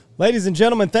Ladies and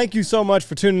gentlemen, thank you so much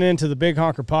for tuning in to the Big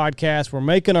Honker Podcast. We're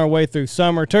making our way through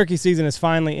summer. Turkey season has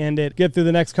finally ended. Get through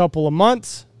the next couple of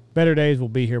months. Better days will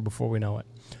be here before we know it.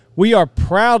 We are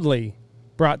proudly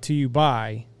brought to you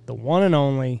by the one and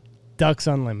only Ducks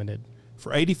Unlimited.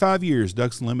 For 85 years,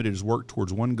 Ducks Unlimited has worked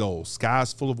towards one goal: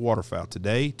 skies full of waterfowl,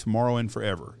 today, tomorrow, and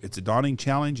forever. It's a daunting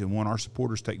challenge and one our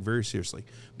supporters take very seriously,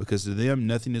 because to them,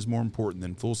 nothing is more important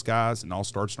than full skies, and all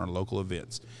starts in our local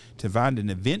events. To find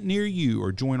an event near you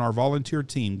or join our volunteer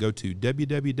team, go to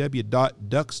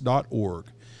www.ducks.org.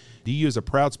 DU is a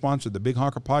proud sponsor of the Big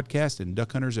Honker Podcast and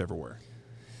duck hunters everywhere.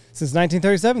 Since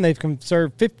 1937, they've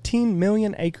conserved 15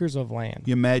 million acres of land.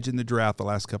 You imagine the drought the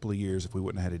last couple of years. If we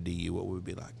wouldn't have had a DU, what would it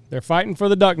be like? They're fighting for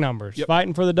the duck numbers, Yep.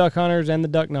 fighting for the duck hunters and the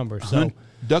duck numbers. So,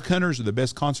 duck hunters are the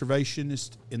best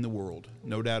conservationists in the world.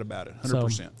 No doubt about it, 100%. So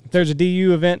if there's a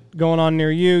DU event going on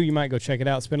near you, you might go check it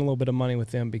out, spend a little bit of money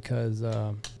with them because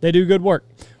they do good work.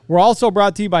 We're also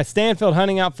brought to you by Stanfield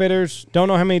Hunting Outfitters. Don't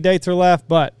know how many dates are left,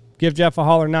 but give Jeff a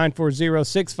holler,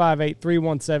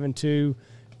 940-658-3172.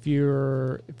 If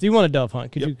you want a dove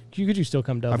hunt, could you still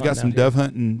come dove I've hunting? got some dove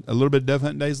hunting, a little bit of dove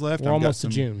hunting days left. We're almost to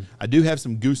June. I do have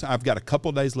some goose. I've got a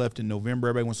couple days left in November.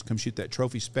 Everybody wants to come shoot that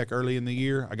trophy speck early in the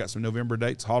year. I got some November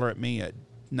dates. Holler at me at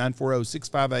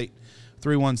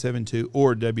 940-658-3172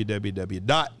 or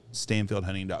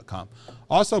www.stanfieldhunting.com.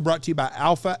 Also brought to you by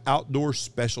Alpha Outdoor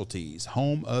Specialties,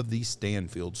 home of the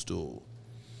Stanfield stool.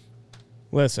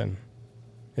 Listen,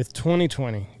 it's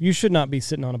 2020. You should not be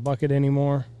sitting on a bucket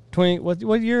anymore.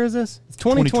 What year is this? It's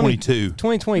 2022.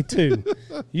 2022.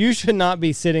 You should not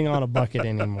be sitting on a bucket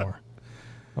anymore.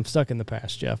 I'm stuck in the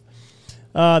past, Jeff.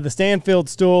 The Stanfield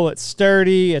stool, it's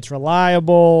sturdy, it's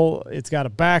reliable, it's got a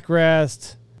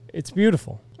backrest. It's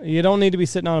beautiful. You don't need to be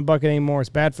sitting on a bucket anymore. It's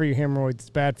bad for your hemorrhoids. It's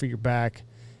bad for your back.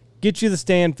 Get you the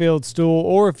Stanfield stool,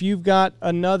 or if you've got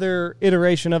another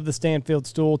iteration of the Stanfield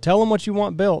stool, tell them what you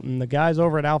want built, and the guys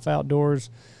over at Alpha Outdoors,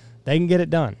 they can get it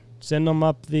done. Send them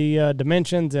up the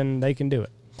dimensions, and they can do it.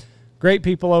 Great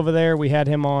people over there. We had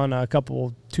him on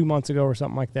 2 months ago or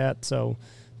something like that, so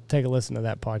take a listen to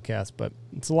that podcast. But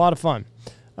it's a lot of fun,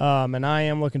 and I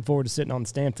am looking forward to sitting on the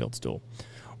Stanfield stool.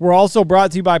 We're also brought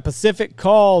to you by Pacific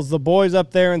Calls. The boys up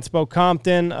there in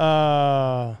Spokompton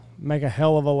make a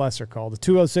hell of a lesser call. The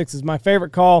 206 is my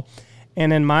favorite call,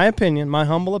 and in my opinion, my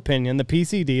humble opinion, the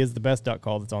PCD is the best duck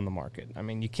call that's on the market. I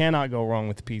mean, you cannot go wrong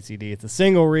with the PCD. It's a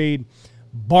single reed.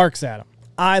 Barks at them.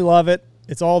 I love it.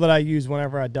 It's all that I use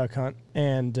whenever I duck hunt.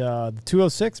 And the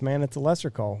 206, man, it's a lesser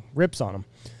call. Rips on them.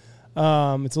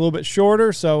 It's a little bit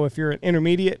shorter, so if you're an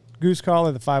intermediate goose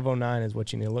caller, the 509 is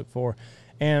what you need to look for.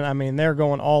 And, I mean, they're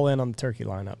going all in on the turkey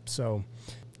lineup. So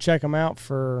check them out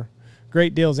for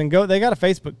great deals. And they got a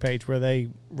Facebook page where they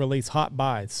release hot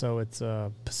buys. So it's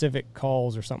Pacific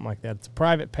Calls or something like that. It's a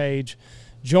private page.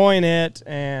 Join it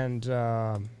and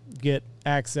get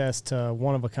access to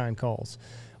one-of-a-kind calls.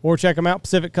 Or check them out,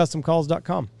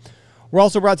 pacificcustomcalls.com. We're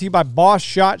also brought to you by Boss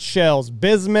Shot Shells.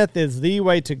 Bismuth is the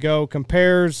way to go.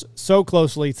 Compares so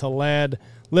closely to lead.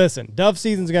 Listen, dove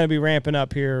season's going to be ramping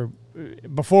up here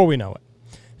before we know it.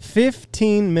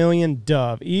 15 million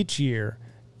dove each year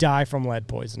die from lead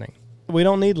poisoning. We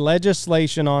don't need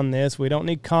legislation on this. We don't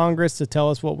need Congress to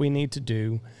tell us what we need to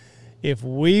do. If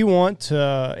we want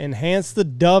to enhance the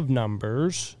dove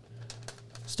numbers,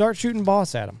 start shooting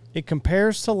Boss at them. It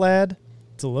compares to lead.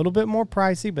 It's a little bit more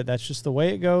pricey, but that's just the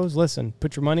way it goes. Listen,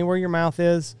 put your money where your mouth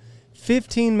is.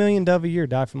 15 million dove a year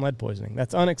die from lead poisoning.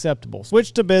 That's unacceptable.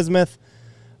 Switch to bismuth.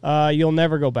 You'll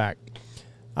never go back.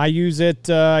 I use it.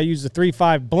 I use the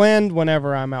 3.5 blend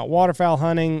whenever I'm out waterfowl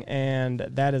hunting, and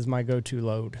that is my go-to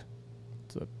load.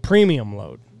 It's a premium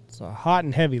load. It's a hot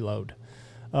and heavy load.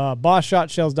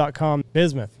 BossShotShells.com.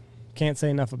 Bismuth. Can't say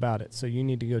enough about it, so you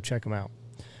need to go check them out.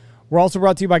 We're also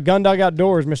brought to you by Gundog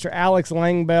Outdoors. Mr. Alex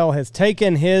Langbell has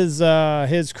taken his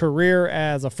career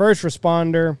as a first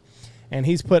responder, and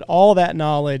he's put all that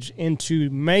knowledge into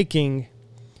making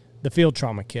the field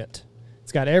trauma kit.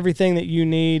 It's got everything that you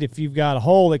need. If you've got a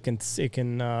hole, it can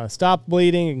stop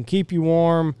bleeding, it can keep you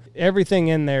warm. Everything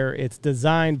in there, it's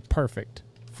designed perfect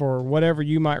for whatever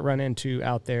you might run into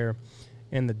out there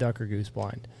in the duck or goose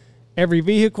blind. Every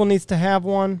vehicle needs to have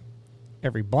one.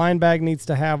 Every blind bag needs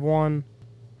to have one.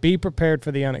 Be prepared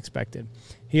for the unexpected.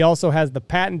 He also has the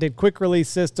patented quick release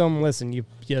system. Listen, you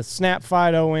snap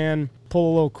Fido in,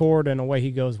 pull a little cord, and away he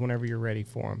goes whenever you're ready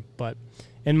for him. But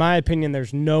in my opinion,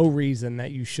 there's no reason that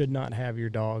you should not have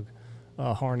your dog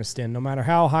harnessed in, no matter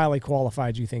how highly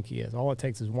qualified you think he is. All it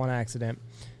takes is one accident,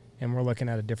 and we're looking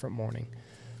at a different morning.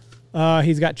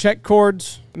 He's got check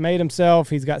cords made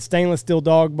himself. He's got stainless steel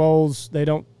dog bowls.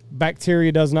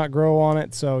 Bacteria does not grow on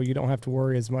it, so you don't have to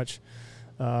worry as much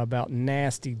about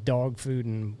nasty dog food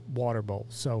and water bowls.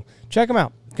 So check them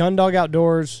out, Gun Dog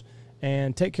Outdoors,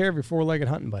 and take care of your four-legged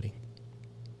hunting buddy.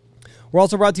 We're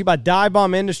also brought to you by Dive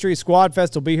Bomb Industries. Squad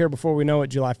Fest will be here before we know it,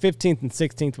 July 15th and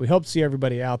 16th. We hope to see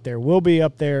everybody out there. We'll be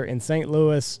up there in St.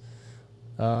 Louis.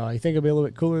 You think it'll be a little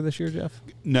bit cooler this year, Jeff?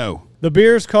 No. The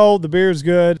beer's cold. The beer's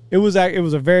good. It was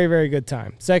a very, very good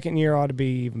time. Second year ought to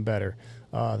be even better.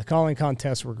 The calling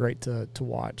contests were great to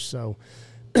watch. So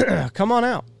come on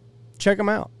out. Check them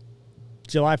out.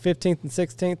 July 15th and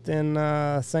 16th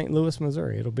in St. Louis,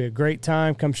 Missouri. It'll be a great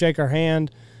time. Come shake our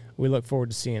hand. We look forward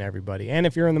to seeing everybody. And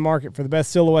if you're in the market for the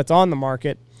best silhouettes on the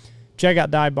market, check out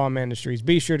Dive Bomb Industries.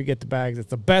 Be sure to get the bags. It's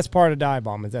the best part of Dive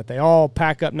Bomb is that they all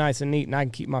pack up nice and neat, and I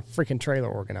can keep my freaking trailer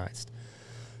organized.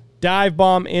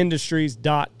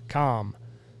 DiveBombIndustries.com.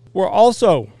 We're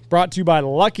also brought to you by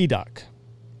Lucky Duck,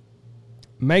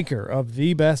 maker of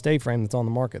the best A-frame that's on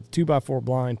the market. The 2x4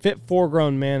 blind, fit 4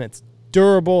 grown men. It's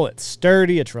durable, it's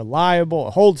sturdy, it's reliable,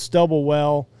 it holds stubble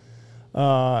well,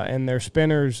 and their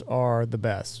spinners are the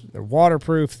best. They're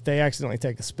waterproof. If they accidentally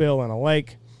take a spill in a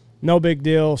lake, no big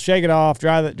deal. Shake it off,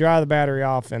 dry the battery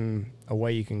off, and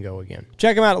away you can go again.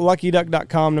 Check them out at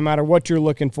luckyduck.com. No matter what you're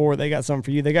looking for, they got something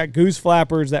for you. They got goose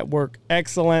flappers that work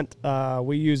excellent.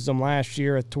 We used them last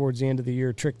year towards the end of the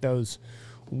year, trick those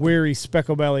weary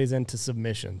speckle bellies into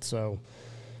submission. So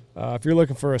if you're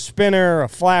looking for a spinner, a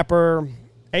flapper,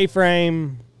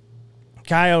 A-frame,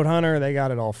 coyote hunter, they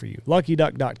got it all for you.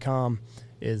 luckyduck.com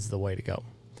is the way to go.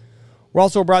 We're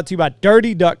also brought to you by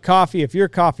Dirty Duck Coffee. If your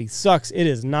coffee sucks, it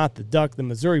is not the duck. The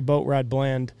Missouri Boat Ride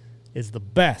blend is the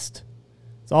best.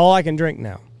 It's all I can drink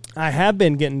now. I have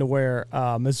been getting to where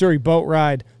Missouri Boat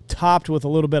Ride topped with a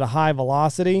little bit of high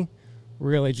velocity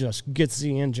really just gets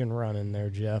the engine running there,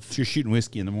 Jeff. So you're shooting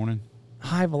whiskey in the morning?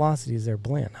 High velocity is their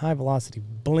blend. High velocity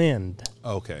blend.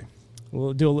 Okay.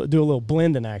 We'll do a little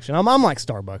blending action. I'm like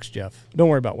Starbucks, Jeff. Don't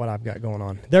worry about what I've got going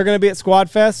on. They're going to be at Squad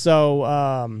Fest,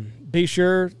 so be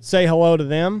sure, say hello to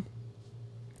them.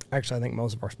 Actually, I think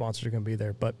most of our sponsors are going to be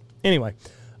there. But anyway,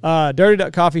 Dirty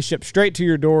Duck Coffee ships straight to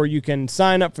your door. You can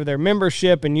sign up for their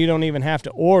membership, and you don't even have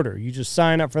to order. You just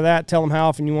sign up for that, tell them how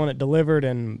often you want it delivered,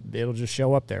 and it'll just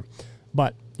show up there.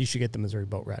 But you should get the Missouri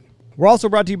Boat Ride. We're also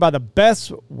brought to you by the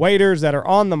best waders that are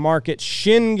on the market,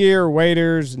 Shin Gear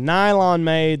waders, nylon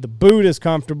made, the boot is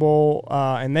comfortable,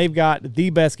 and they've got the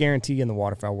best guarantee in the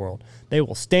waterfowl world. They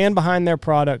will stand behind their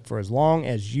product for as long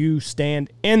as you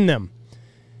stand in them.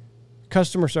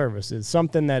 Customer service is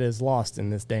something that is lost in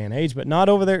this day and age, but not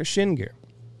over there at Shin Gear.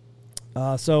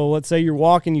 So let's say you're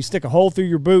walking, you stick a hole through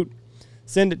your boot,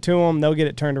 send it to them, they'll get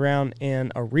it turned around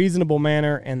in a reasonable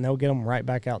manner, and they'll get them right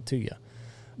back out to you.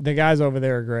 The guys over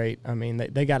there are great. I mean,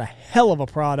 they got a hell of a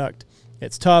product.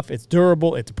 It's tough, it's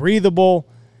durable, it's breathable,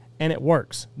 and it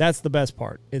works. That's the best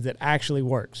part, is it actually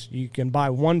works. You can buy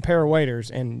one pair of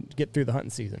waders and get through the hunting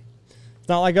season. It's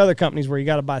not like other companies where you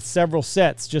got to buy several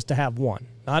sets just to have one.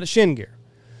 Not at Shin Gear.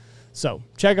 So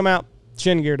check them out,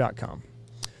 shingear.com.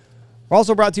 We're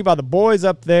also brought to you by the boys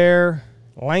up there,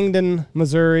 Langdon,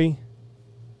 Missouri,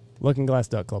 Looking Glass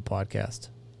Duck Club podcast,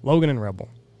 Logan and Rebel.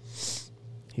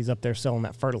 He's up there selling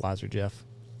that fertilizer, Jeff.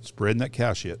 Spreading that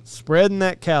cow shit. Spreading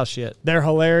that cow shit. They're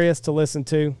hilarious to listen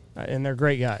to, and they're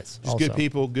great guys. Just good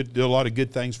people, do a lot of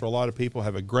good things for a lot of people,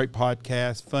 have a great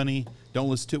podcast, funny. Don't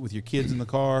listen to it with your kids in the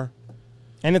car.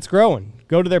 And it's growing.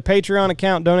 Go to their Patreon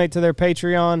account, donate to their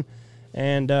Patreon,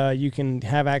 and you can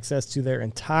have access to their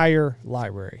entire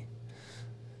library.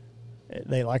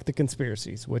 They like the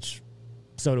conspiracies, which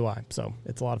so do I. So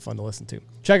it's a lot of fun to listen to.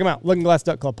 Check them out, Looking Glass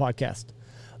Duck Club podcast.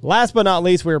 Last but not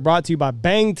least, we are brought to you by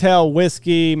Bangtail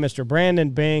Whiskey. Mr. Brandon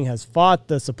Bing has fought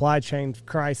the supply chain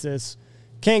crisis.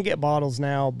 Can't get bottles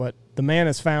now, but the man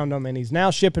has found them, and he's now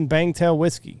shipping Bangtail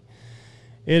Whiskey.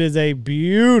 It is a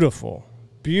beautiful,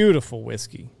 beautiful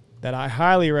whiskey that I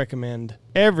highly recommend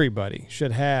everybody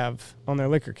should have on their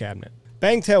liquor cabinet.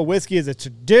 Bangtail Whiskey is a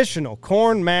traditional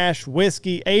corn mash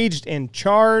whiskey aged in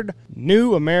charred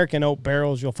new American oak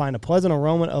barrels. You'll find a pleasant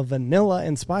aroma of vanilla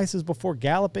and spices before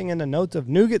galloping into notes of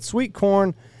nougat, sweet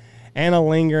corn, and a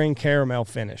lingering caramel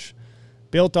finish.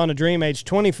 Built on a dream aged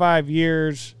 25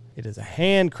 years, it is a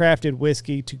handcrafted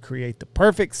whiskey to create the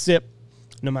perfect sip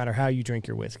no matter how you drink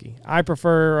your whiskey. I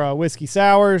prefer whiskey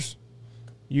sours.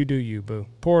 You do you, boo.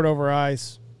 Pour it over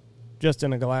ice, just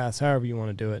in a glass, however you want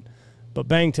to do it. But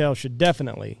Bangtail should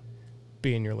definitely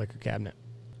be in your liquor cabinet.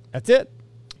 That's it.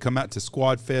 Come out to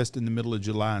Squad Fest in the middle of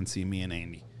July and see me and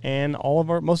Andy. And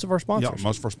most of our sponsors. Yeah,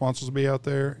 most of our sponsors will be out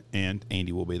there, and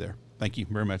Andy will be there. Thank you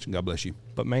very much, and God bless you.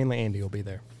 But mainly Andy will be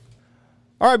there.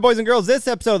 All right, boys and girls, this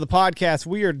episode of the podcast,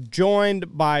 we are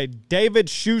joined by David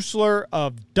Schuessler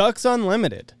of Ducks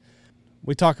Unlimited.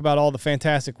 we talk about all the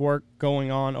fantastic work going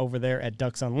on over there at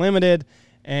Ducks Unlimited.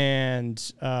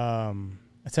 And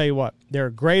I tell you what, they're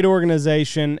a great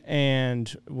organization.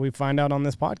 And we find out on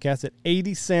this podcast that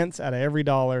 80 cents out of every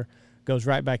dollar goes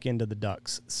right back into the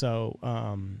ducks. So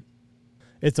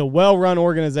it's a well-run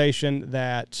organization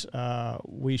that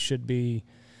we should be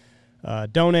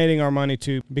donating our money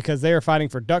to, because they are fighting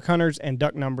for duck hunters and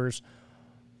duck numbers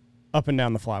up and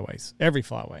down the flyways, every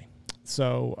flyway.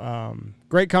 So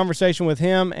great conversation with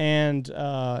him, and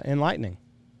enlightening.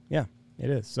 Yeah, it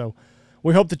is. So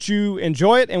we hope that you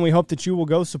enjoy it, and we hope that you will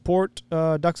go support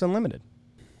Ducks Unlimited.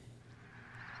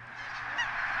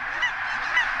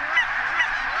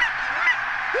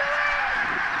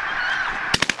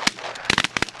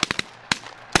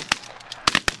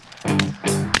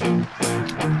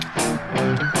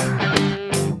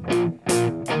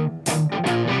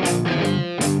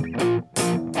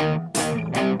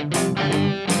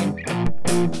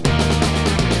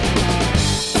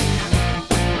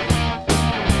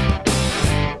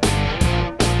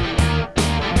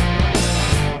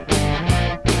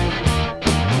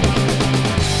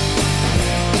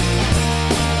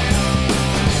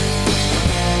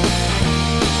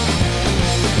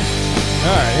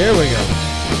 Here we go.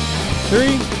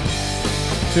 3,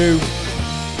 2,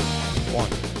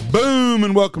 1. Boom,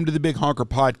 and welcome to the Big Honker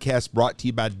Podcast, brought to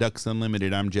you by Ducks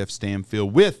Unlimited. I'm Jeff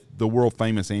Stanfield with the world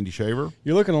famous Andy Shaver.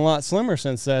 You're looking a lot slimmer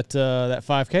since that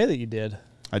 5K that you did.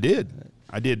 I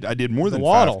did more than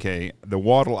waddle. 5K. The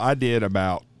waddle, I did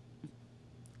about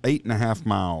 8.5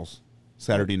 miles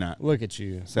Saturday night. Look at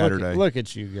you. Saturday. Look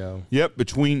at you go. Yep,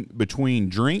 between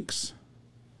drinks,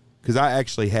 because I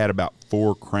actually had about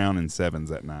 4 Crown and 7s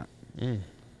that night.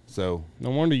 So no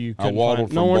wonder you couldn't I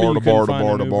waddled find, from bar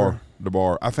to bar to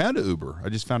bar. I found an Uber. I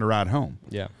just found a ride home.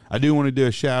 Yeah. I do want to do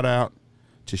a shout out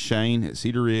to Shane at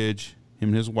Cedar Ridge, him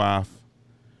and his wife.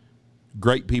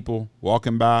 Great people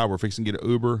walking by. We're fixing to get an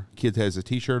Uber. Kid has a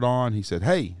T-shirt on. He said,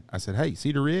 "Hey." I said, "Hey,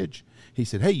 Cedar Ridge." He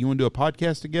said, "Hey, you want to do a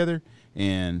podcast together?"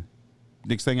 And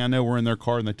next thing I know, we're in their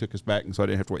car, and they took us back, and so I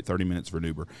didn't have to wait 30 minutes for an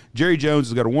Uber. Jerry Jones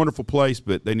has got a wonderful place,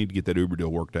 but they need to get that Uber deal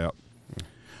worked out.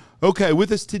 Okay,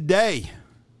 with us today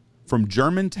from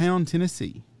Germantown,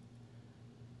 Tennessee,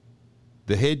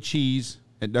 the head cheese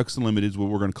at Ducks Unlimited is what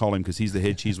we're going to call him, because he's the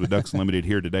head cheese with Ducks Unlimited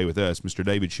here today with us, Mr.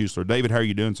 David Schuessler. David, how are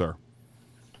you doing, sir?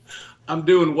 I'm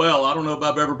doing well. I don't know if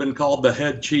I've ever been called the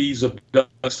head cheese of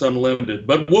Ducks Unlimited,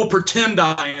 but we'll pretend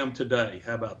I am today.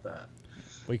 How about that?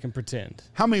 We can pretend.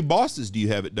 How many bosses do you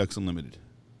have at Ducks Unlimited?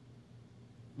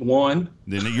 One.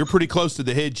 Then you're pretty close to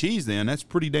the head cheese then. That's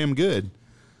pretty damn good.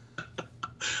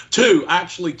 Two,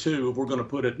 if we're going to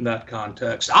put it in that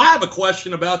context. I have a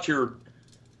question about your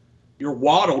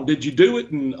waddle. Did you do it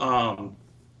in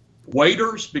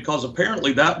waders? Because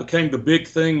apparently that became the big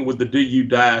thing with the DU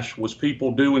Dash, was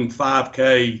people doing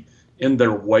 5K in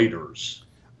their waders.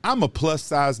 I'm a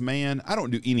plus-size man. I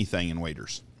don't do anything in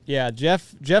waders. Yeah,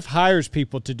 Jeff hires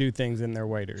people to do things in their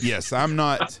waders. Yes, I'm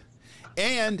not.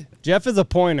 And Jeff is a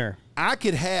pointer. I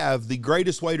could have the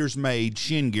greatest waders made.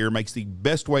 Shin Gear makes the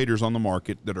best waders on the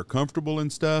market that are comfortable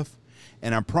and stuff.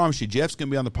 And I promise you, Jeff's going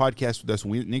to be on the podcast with us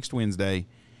next Wednesday.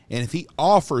 And if he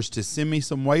offers to send me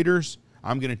some waders,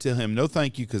 I'm going to tell him no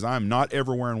thank you, because I'm not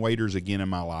ever wearing waders again in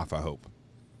my life, I hope.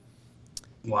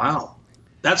 Wow.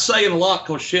 That's saying a lot,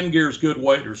 because Shin Gear's good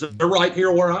waders. They're right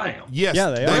here where I am. Yes, yeah,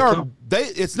 they are.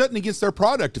 It's nothing against their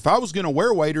product. If I was going to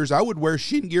wear waders, I would wear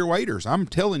Shin Gear waders. I'm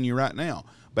telling you right now.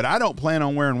 But I don't plan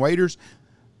on wearing waders.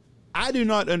 I do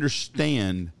not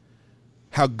understand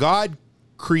how God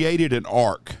created an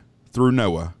ark through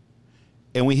Noah,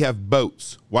 and we have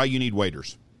boats. Why you need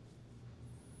waders?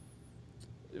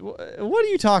 What are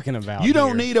you talking about? You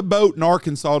don't need a boat in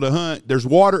Arkansas to hunt. There's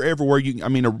water everywhere.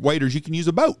 Waders, you can use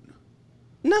a boat.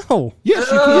 No.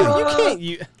 Yes, you can. You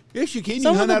can't. Yes, you can.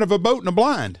 You hunt out of a boat in a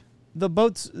blind. The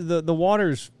boats, the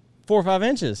water's 4 or 5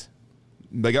 inches.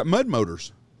 They got mud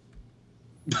motors.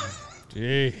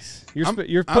 Jeez.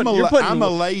 I'm a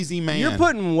lazy man. You're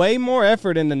putting way more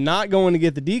effort into not going to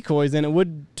get the decoys than it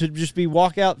would to just be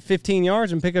walk out 15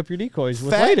 yards and pick up your decoys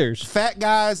with waders. Fat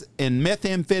guys and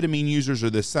methamphetamine users are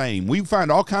the same. We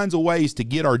find all kinds of ways to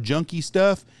get our junky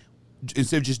stuff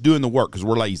instead of just doing the work, because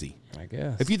we're lazy. I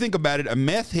guess. If you think about it, a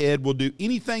meth head will do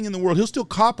anything in the world. He'll steal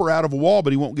copper out of a wall,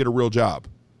 but he won't get a real job.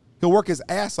 He'll work his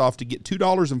ass off to get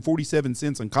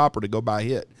 $2.47 in copper to go buy a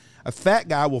hit. A fat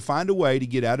guy will find a way to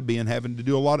get out of being having to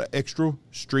do a lot of extra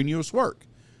strenuous work.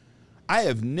 I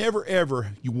have never,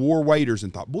 ever wore waders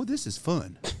and thought, boy, this is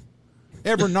fun.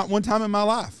 Ever, not one time in my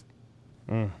life.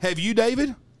 Have you,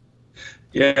 David?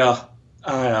 Yeah,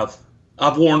 I have.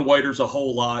 I've worn waders a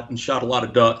whole lot and shot a lot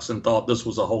of ducks and thought this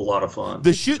was a whole lot of fun.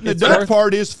 The shooting the duck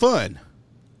part is fun.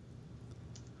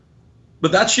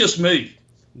 But that's just me.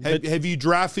 Have you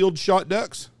dry field shot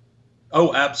ducks?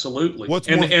 Oh, absolutely.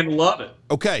 And love it.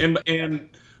 Okay. And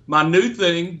my new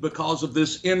thing, because of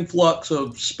this influx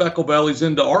of speckle bellies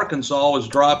into Arkansas, is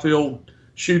dry field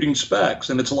shooting specks.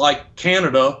 And it's like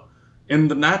Canada in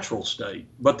the natural state.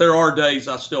 But there are days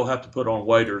I still have to put on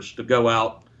waders to go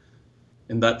out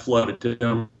in that flooded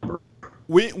timber.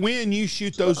 When you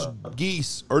shoot those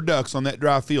geese or ducks on that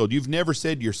dry field, you've never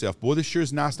said to yourself, boy, this sure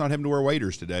is nice not having to wear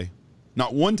waders today.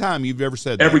 Not one time you've ever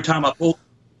said that. Every time I pull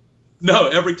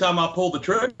the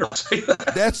trigger, I say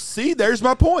that. There's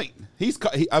my point.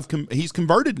 He's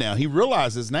converted now. He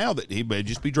realizes now that he may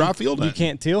just be dry field hunting. You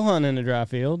can't teal hunt in a dry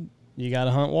field. You got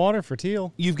to hunt water for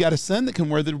teal. You've got a son that can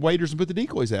wear the waders and put the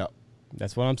decoys out.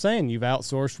 That's what I'm saying. You've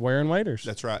outsourced wearing waders.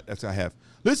 That's right. That's what I have.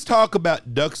 Let's talk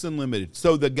about Ducks Unlimited.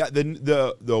 So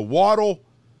the wattle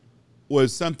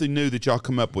was something new that y'all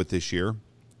come up with this year,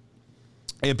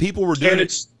 and people were doing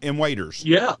it in waders.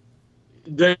 Yeah,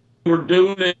 they were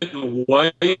doing it in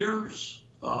waders,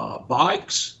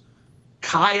 bikes,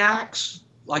 kayaks.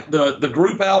 Like the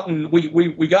group out, and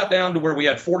we got down to where we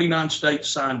had 49 states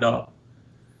signed up,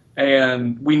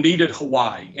 and we needed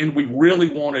Hawaii, and we really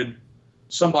wanted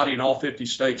somebody in all 50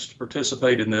 states to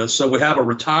participate in this. So we have a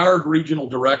retired regional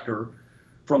director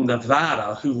from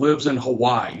Nevada who lives in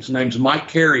Hawaii. His name's Mike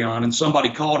Carrion, and somebody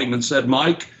called him and said,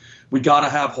 Mike, we got to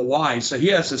have Hawaii. So he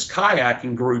has this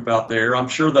kayaking group out there. I'm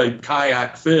sure they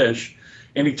kayak fish.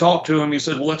 And he talked to him. He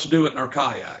said, well, let's do it in our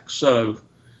kayaks. So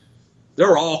there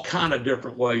are all kind of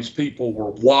different ways people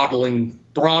were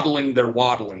throttling their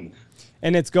waddling.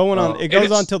 And it's going on. It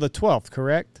goes on till the 12th,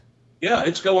 correct? Yeah,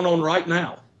 it's going on right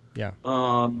now. Yeah.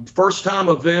 First time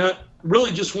event,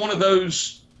 really just one of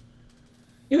those,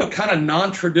 kind of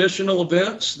non-traditional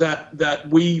events that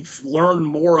we've learned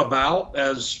more about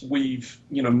as we've,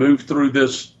 moved through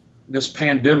this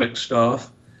pandemic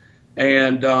stuff.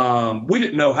 And we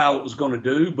didn't know how it was going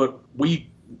to do, but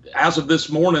as of this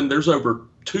morning, there's over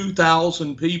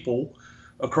 2,000 people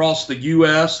across the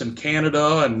U.S. and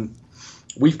Canada, and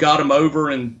we've got them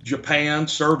over in Japan,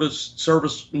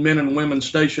 service men and women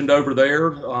stationed over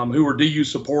there who are DU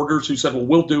supporters who said, well,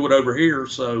 we'll do it over here.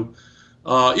 So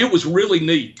it was really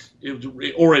neat.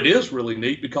 It is really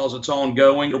neat because it's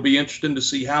ongoing. It'll be interesting to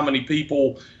see how many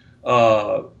people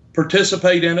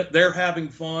participate in it. They're having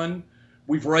fun.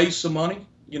 We've raised some money,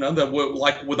 that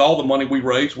like with all the money we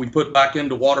raised, we put back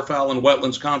into waterfowl and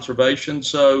wetlands conservation.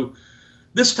 So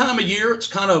this time of year, it's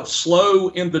kind of slow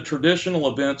in the traditional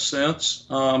event sense.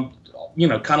 Kind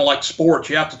of like sports,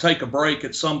 you have to take a break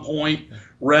at some point,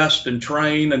 rest and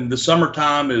train. And the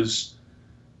summertime is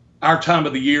our time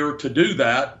of the year to do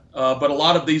that. But a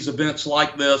lot of these events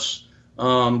like this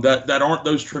that aren't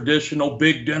those traditional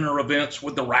big dinner events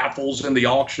with the raffles and the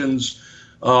auctions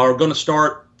are going to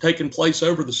start taking place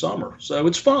over the summer. So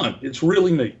it's fun. It's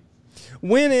really neat.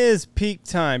 When is peak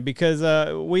time? Because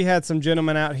we had some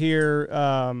gentlemen out here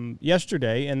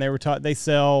yesterday, and they were they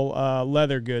sell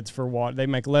leather goods for water. They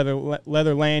make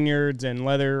leather lanyards and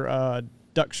leather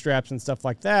duck straps and stuff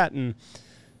like that. And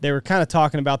they were kind of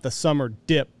talking about the summer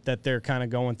dip that they're kind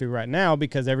of going through right now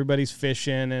because everybody's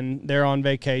fishing and they're on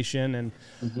vacation. And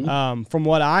from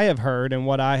what I have heard and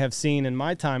what I have seen in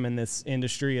my time in this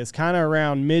industry is kind of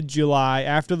around mid-July,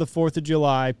 after the 4th of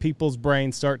July, people's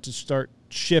brains start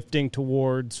shifting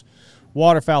towards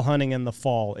waterfowl hunting in the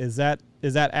fall. Is that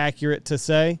accurate to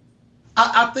say?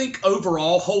 I think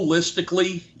overall,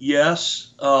 holistically,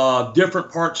 yes.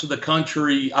 Different parts of the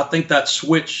country, I think that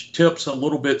switch tips a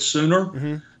little bit sooner.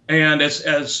 Mm-hmm. And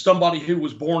as somebody who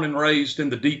was born and raised in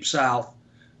the Deep South,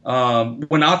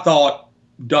 when I thought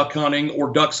duck hunting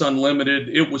or Ducks Unlimited,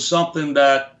 it was something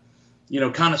that,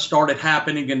 kind of started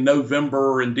happening in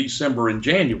November and December and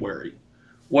January.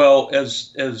 Well,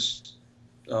 as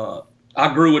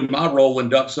I grew in my role in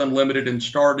Ducks Unlimited and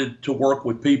started to work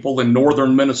with people in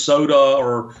northern Minnesota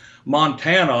or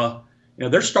Montana,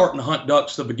 they're starting to hunt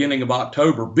ducks the beginning of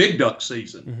October, big duck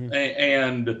season. Mm-hmm.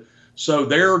 And so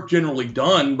they're generally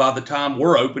done by the time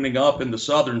we're opening up in the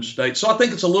southern states. So I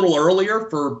think it's a little earlier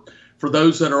for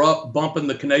those that are up bumping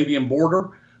the Canadian border.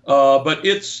 But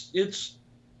it's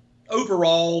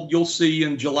overall, you'll see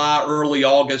in July, early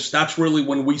August, that's really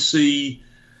when we see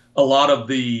a lot of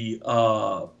the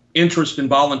interest in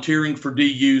volunteering for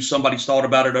DU. Somebody's thought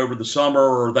about it over the summer,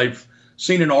 or they've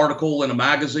seen an article in a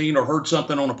magazine or heard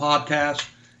something on a podcast,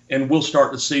 and we'll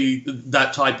start to see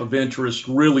that type of interest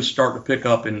really start to pick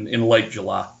up in late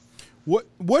July.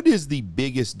 What is the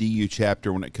biggest DU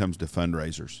chapter when it comes to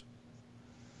fundraisers?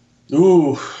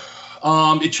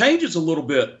 It changes a little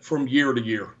bit from year to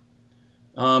year.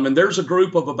 And there's a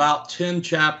group of about 10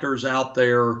 chapters out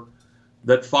there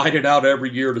that fight it out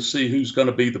every year to see who's going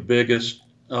to be the biggest.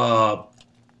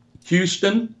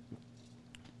 Houston,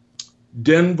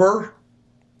 Denver.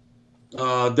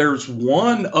 There's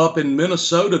one up in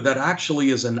Minnesota that actually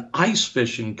is an ice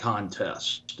fishing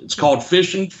contest. It's called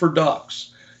Fishing for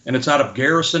Ducks, and it's out of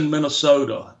Garrison,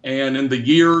 Minnesota. And in the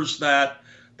years that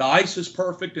the ice is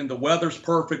perfect and the weather's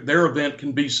perfect, their event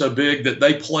can be so big that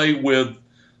they play with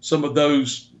some of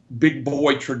those big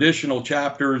boy traditional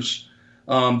chapters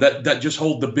that just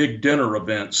hold the big dinner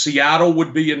event. Seattle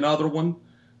would be another one.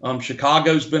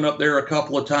 Chicago's been up there a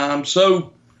couple of times.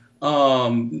 So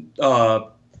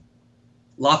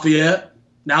Lafayette.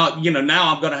 Now I'm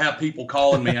going to have people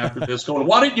calling me after this going,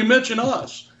 why didn't you mention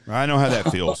us? I know how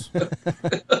that feels.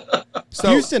 So,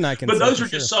 Houston, I can. But those are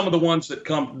just some of the ones that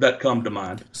come to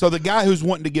mind. So the guy who's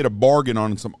wanting to get a bargain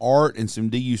on some art and some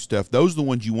DU stuff, those are the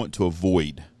ones you want to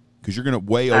avoid because you're going to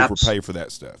way overpay for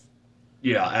that stuff.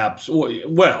 Yeah, absolutely.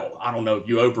 Well, I don't know if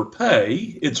you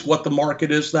overpay. It's what the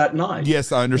market is that night.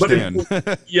 Yes, I understand.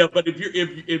 But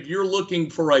if you're looking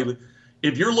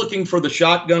for the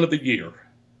shotgun of the year,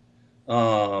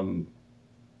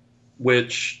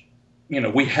 which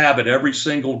we have at every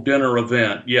single dinner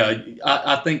event. Yeah,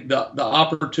 I think the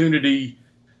opportunity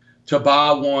to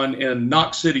buy one in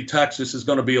Knox City, Texas, is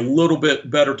going to be a little bit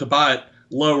better to buy it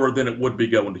lower than it would be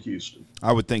going to Houston.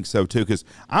 I would think so too, because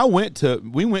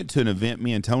we went to an event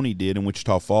me and Tony did in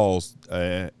Wichita Falls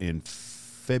in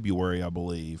February, I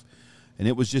believe, and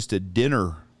it was just a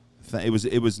dinner thing.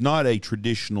 It was not a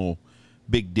traditional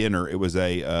big dinner. It was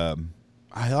a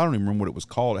I don't even remember what it was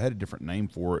called. It had a different name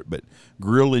for it, but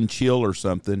grill and chill or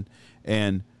something.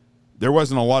 And there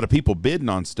wasn't a lot of people bidding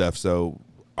on stuff, so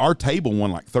our table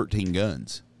won like 13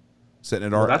 guns. Sitting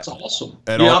at our, that's awesome.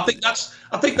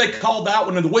 I think they called that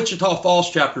one in the Wichita Falls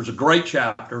chapter. Is a great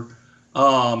chapter.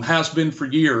 Has been for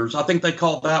years. I think they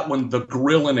called that one the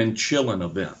Grilling and Chilling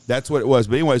event. That's what it was.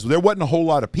 But anyways, there wasn't a whole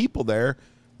lot of people there.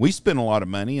 We spent a lot of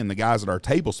money, and the guys at our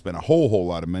table spent a whole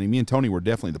lot of money. Me and Tony were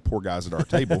definitely the poor guys at our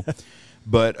table.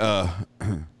 But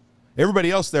everybody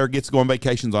else there gets to go on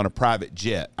vacations on a private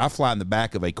jet. I fly in the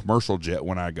back of a commercial jet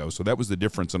when I go, so that was the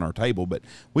difference in our table. But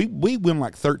we won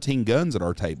like 13 guns at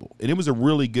our table, and it was a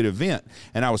really good event.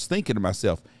 And I was thinking to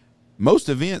myself, most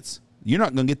events, you're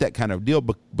not going to get that kind of deal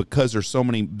because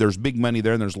there's big money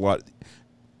there, and there's a lot.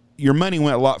 Your money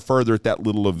went a lot further at that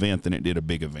little event than it did a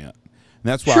big event. And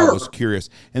that's why I was curious.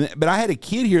 But I had a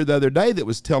kid here the other day that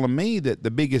was telling me that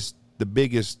the biggest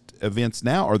events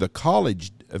now are the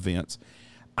college events.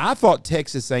 I thought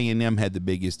Texas A&M had the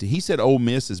biggest. He said Ole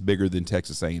Miss is bigger than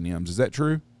Texas A&M's. Is that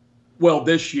true? Well,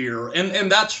 this year,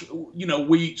 and that's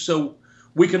we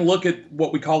can look at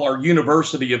what we call our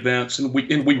university events, and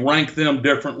we rank them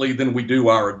differently than we do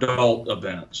our adult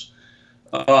events.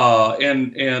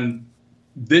 And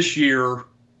this year,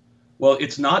 well,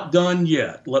 it's not done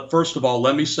yet. First of all,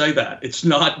 let me say that it's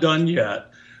not done yet.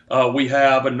 We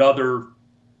have another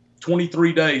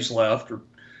 23 days left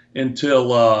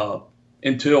until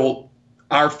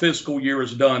our fiscal year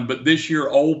is done. But this year,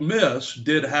 Ole Miss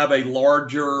did have a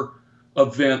larger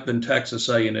event than Texas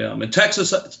A&M. And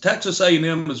Texas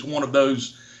A&M is one of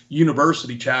those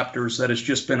university chapters that has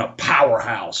just been a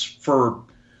powerhouse for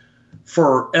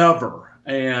forever.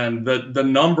 And the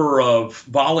number of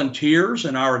volunteers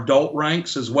in our adult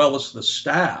ranks, as well as the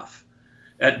staff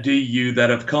at DU that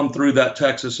have come through that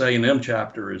Texas A&M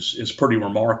chapter is pretty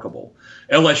remarkable.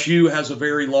 LSU has a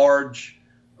very large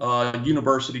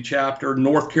university chapter.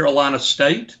 North Carolina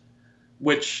State,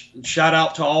 which shout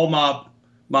out to all my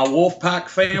Wolfpack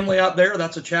family out there.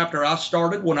 That's a chapter I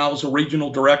started when I was a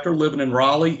regional director living in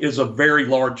Raleigh, is a very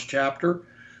large chapter.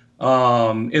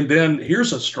 And then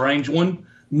here's a strange one,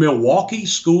 Milwaukee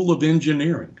School of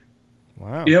Engineering.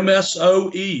 Wow.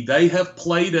 MSOE. They have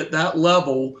played at that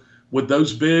level with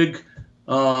those big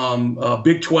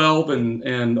Big 12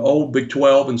 and old Big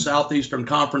 12 and Southeastern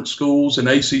Conference schools and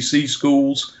ACC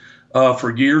schools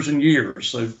for years and years.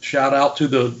 So shout out to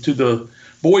the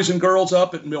boys and girls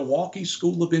up at Milwaukee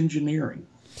School of Engineering.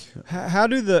 How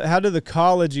do the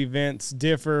college events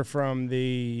differ from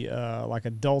the like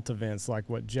adult events, like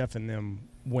what Jeff and them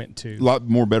went to? A lot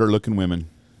more better looking women.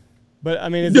 But I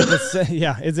mean,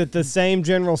 is it the same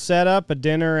general setup, a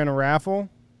dinner and a raffle?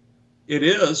 It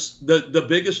is. The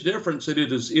biggest difference it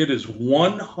is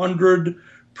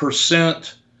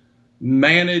 100%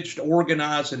 managed,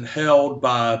 organized, and held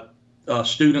by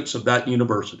students of that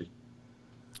university.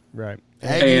 Right.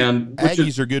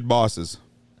 Aggies are good bosses.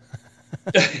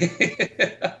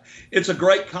 It's a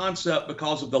great concept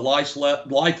because of the life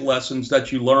lessons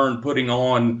that you learn putting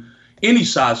on any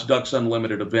size Ducks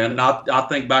Unlimited event. And I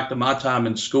think back to my time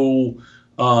in school,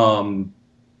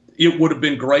 it would have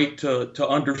been great to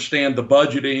understand the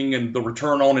budgeting and the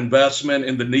return on investment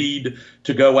and the need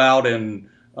to go out and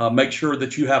make sure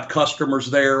that you have customers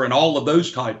there and all of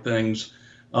those type things.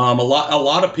 A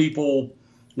lot of people,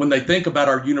 when they think about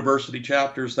our university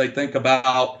chapters, they think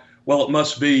about, well, it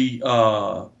must be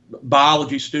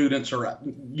biology students or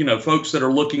folks that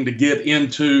are looking to get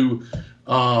into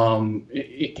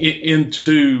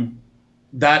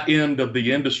that end of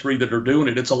the industry that are doing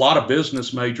it. It's a lot of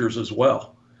business majors as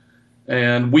well.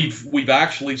 And we've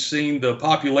actually seen the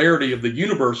popularity of the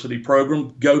university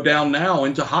program go down now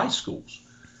into high schools.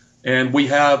 And we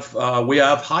have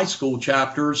high school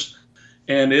chapters,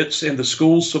 and the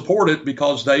schools support it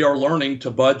because they are learning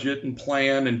to budget and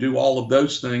plan and do all of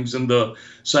those things in the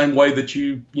same way that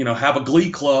you have a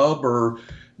glee club or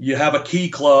you have a key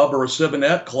club or a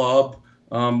Civinet club.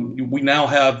 We now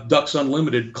have Ducks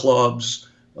Unlimited clubs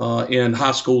in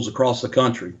high schools across the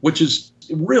country, which is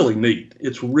really neat.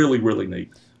 It's really, really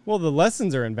neat. Well, the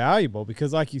lessons are invaluable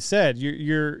because, like you said,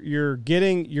 you're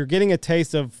getting a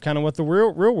taste of kind of what the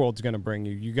real world's going to bring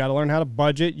you. You got to learn how to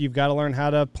budget. You've got to learn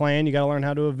how to plan. You got to learn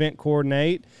how to event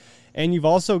coordinate, and you've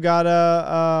also got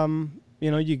to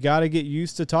you got to get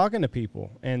used to talking to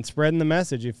people and spreading the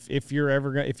message if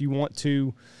you want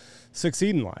to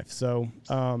succeed in life. So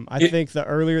I think the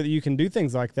earlier that you can do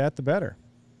things like that, the better.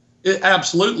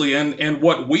 Absolutely, and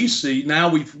what we see now,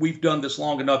 we've done this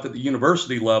long enough at the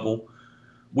university level.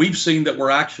 We've seen that we're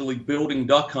actually building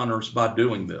duck hunters by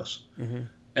doing this. Mm-hmm.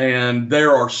 And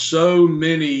there are so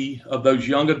many of those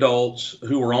young adults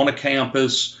who are on a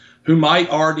campus who might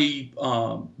already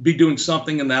be doing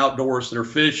something in the outdoors. They're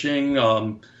fishing,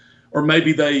 or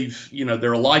maybe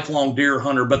they're a lifelong deer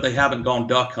hunter, but they haven't gone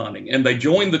duck hunting. And they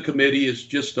join the committee as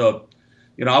just I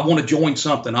want to join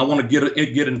something. I want to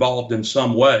get involved in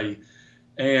some way.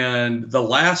 And the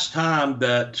last time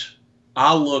that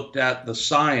I looked at the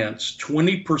science,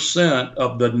 20%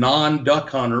 of the non-duck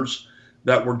hunters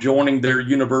that were joining their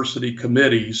university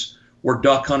committees were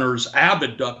duck hunters,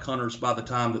 avid duck hunters by the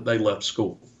time that they left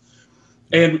school.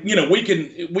 And, we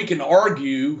can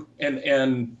argue,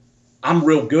 and I'm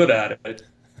real good at it,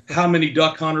 how many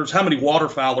duck hunters, how many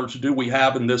waterfowlers do we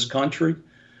have in this country?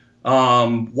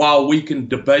 While we can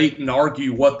debate and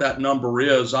argue what that number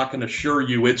is, I can assure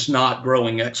you it's not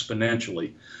growing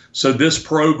exponentially. So this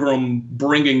program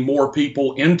bringing more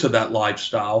people into that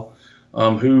lifestyle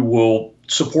who will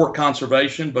support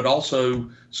conservation, but also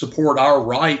support our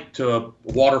right to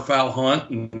waterfowl hunt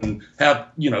and have,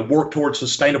 work towards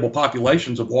sustainable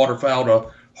populations of waterfowl to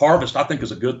harvest, I think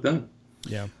is a good thing.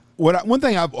 Yeah. One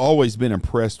thing I've always been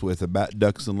impressed with about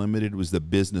Ducks Unlimited was the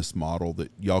business model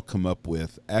that y'all come up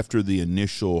with after the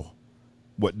initial,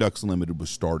 what Ducks Unlimited was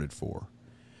started for.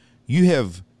 You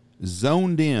have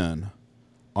zoned in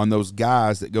on those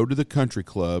guys that go to the country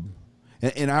club.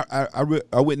 And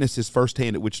I witnessed this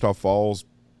firsthand at Wichita Falls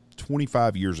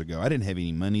 25 years ago. I didn't have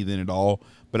any money then at all,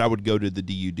 but I would go to the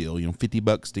DU deal,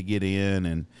 $50 to get in,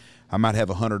 and I might have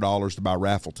 $100 to buy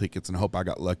raffle tickets and hope I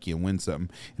got lucky and win something.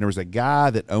 And there was a guy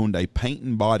that owned a paint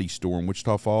and body store in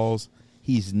Wichita Falls.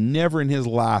 He's never in his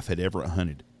life had ever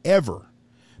hunted, ever.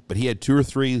 But he had 2 or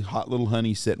 3 hot little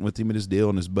honeys sitting with him at his deal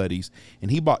and his buddies,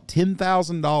 and he bought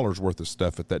 $10,000 worth of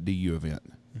stuff at that DU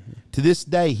event. Mm-hmm. To this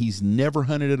day, he's never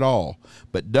hunted at all.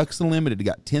 But Ducks Unlimited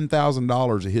got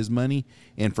 $10,000 of his money,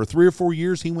 and for 3 or 4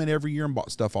 years, he went every year and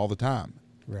bought stuff all the time.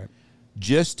 Right.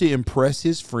 Just to impress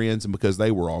his friends and because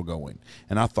they were all going.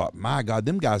 And I thought, my God,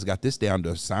 them guys got this down to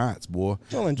a science, boy.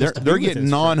 They're getting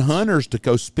non-hunters to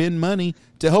go spend money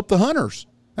to help the hunters.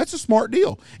 That's a smart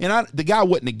deal. And the guy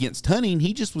wasn't against hunting.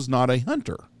 He just was not a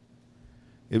hunter.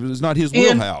 It was not his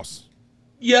wheelhouse.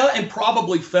 Yeah, and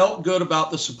probably felt good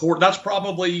about the support. That's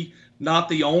probably not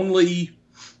the only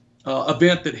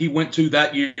event that he went to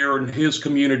that year in his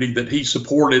community that he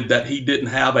supported that he didn't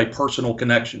have a personal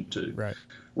connection to. Right.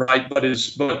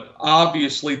 But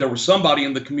obviously there was somebody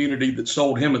in the community that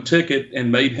sold him a ticket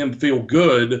and made him feel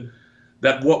good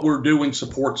that what we're doing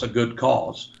supports a good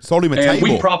cause. Sold him a table. And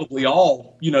we probably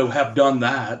all, have done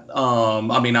that.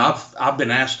 I've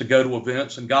been asked to go to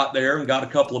events and got there and got a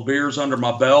couple of beers under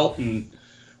my belt and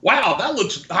wow, I'm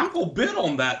going to bid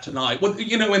on that tonight. Well,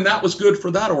 and that was good for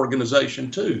that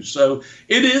organization too. So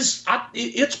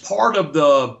it's part of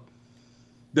the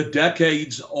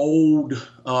decades old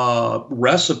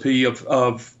recipe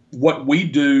of what we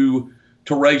do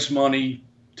to raise money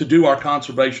to do our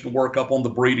conservation work up on the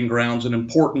breeding grounds in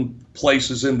important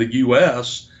places in the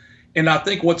U.S. And I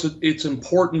think it's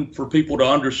important for people to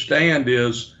understand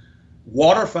is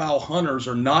waterfowl hunters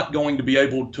are not going to be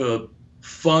able to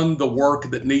fund the work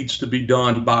that needs to be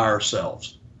done by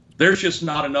ourselves. There's just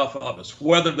not enough of us,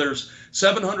 whether there's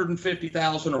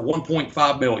 750,000 or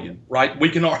 1.5 million, right? We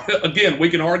can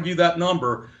argue that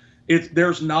number.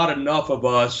 There's not enough of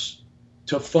us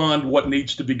to fund what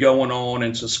needs to be going on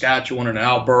in Saskatchewan and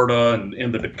Alberta and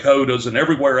in the Dakotas and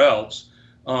everywhere else.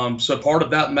 So part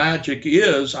of that magic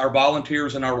is our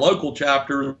volunteers and our local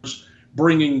chapters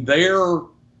bringing their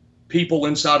people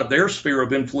inside of their sphere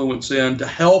of influence in to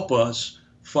help us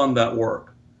fund that work.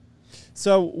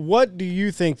 So what do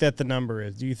you think that the number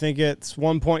is? Do you think it's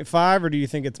 1.5 or do you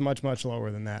think it's much, much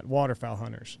lower than that? Waterfowl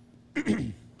hunters.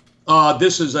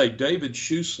 This is a David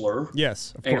Schuessler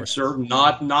yes, of course. answer,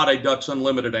 not a Ducks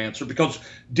Unlimited answer, because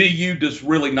DU does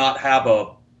really not have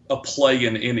a play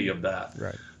in any of that.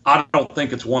 Right. I don't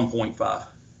think it's 1.5.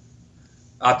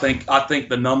 I think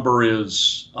the number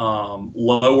is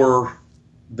lower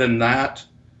than that.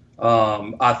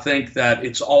 I think that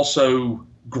it's also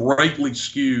greatly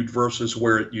skewed versus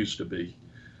where it used to be.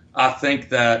 I think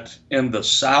that in the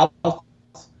South,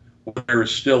 there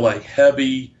is still a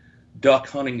heavy duck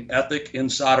hunting ethic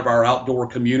inside of our outdoor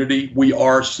community. We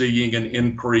are seeing an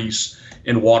increase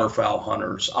in waterfowl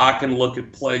hunters. I can look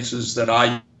at places that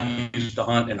I used to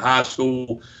hunt in high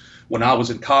school, when I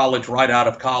was in college, right out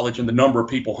of college, and the number of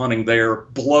people hunting there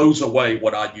blows away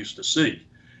what I used to see.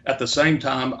 At the same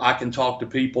time, I can talk to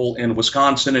people in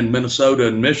Wisconsin and Minnesota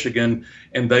and Michigan,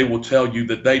 and they will tell you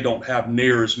that they don't have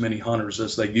near as many hunters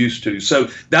as they used to. So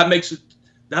that makes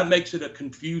it a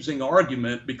confusing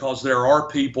argument, because there are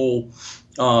people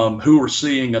who are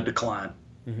seeing a decline.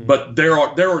 Mm-hmm. But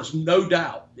there is no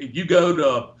doubt, if you go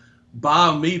to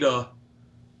Biomeda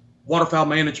waterfowl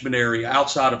management area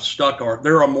outside of Stuttgart,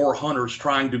 there are more hunters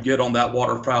trying to get on that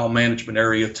waterfowl management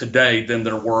area today than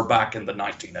there were back in the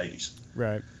 1980s.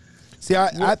 Right. See,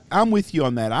 I'm with you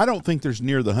on that. I don't think there's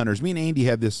near the hunters. Me and Andy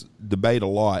have this debate a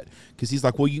lot, because he's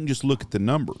like, well, you can just look at the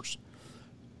numbers.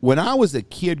 When I was a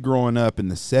kid growing up in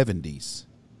the 70s,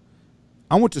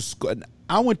 I went to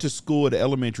school at an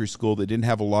elementary school that didn't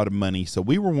have a lot of money, so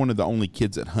we were one of the only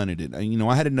kids that hunted it. You know,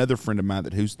 I had another friend of mine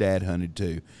whose dad hunted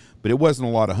too, but it wasn't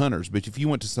a lot of hunters. But if you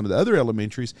went to some of the other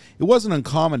elementaries, it wasn't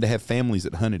uncommon to have families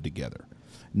that hunted together.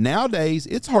 Nowadays,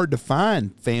 it's hard to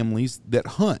find families that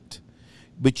hunt.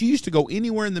 But you used to go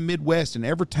anywhere in the Midwest, in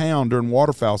every town during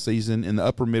waterfowl season in the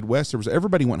upper Midwest,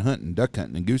 everybody went hunting, duck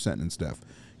hunting and goose hunting and stuff.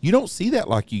 You don't see that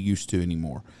like you used to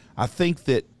anymore. I think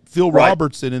that Phil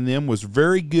Robertson and them was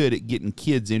very good at getting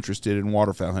kids interested in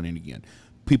waterfowl hunting again.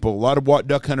 A lot of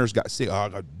duck hunters got sick.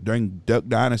 During Duck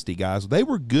Dynasty, guys, they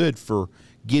were good for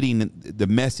getting the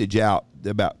message out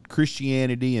about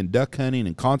Christianity and duck hunting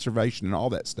and conservation and all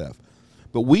that stuff.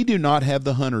 But we do not have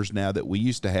the hunters now that we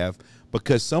used to have,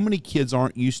 because so many kids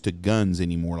aren't used to guns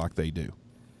anymore like they do.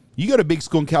 You go to a big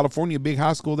school in California, a big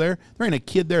high school there ain't a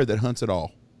kid there that hunts at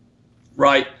all.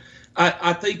 Right.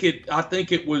 I think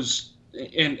it was,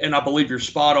 and I believe you're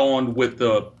spot on with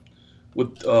the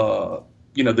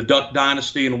Duck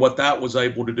Dynasty and what that was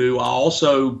able to do. I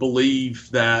also believe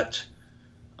that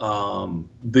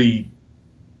the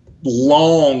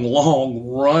long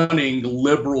running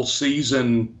liberal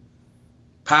season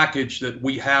package that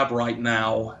we have right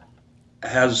now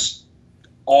has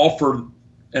offered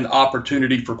an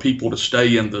opportunity for people to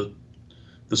stay in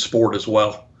the sport as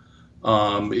well.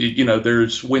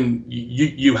 There's when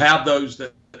you have those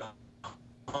that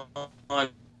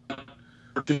hunt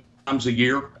 2 times a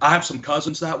year. I have some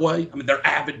cousins that way. I mean, they're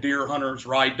avid deer hunters,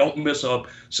 right? Don't miss a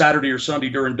Saturday or Sunday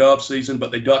during dove season, but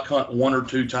they duck hunt 1 or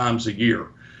 2 times a year.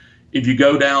 If you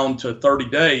go down to 30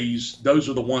 days, those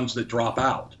are the ones that drop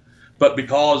out. But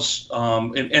because,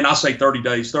 and I say 30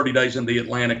 days in the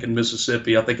Atlantic and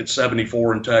Mississippi, I think it's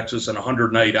 74 in Texas and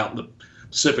 108 out in the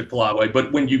Pacific Flyway.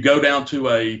 But when you go down to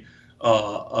a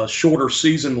shorter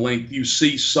season length, you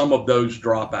see some of those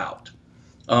drop out.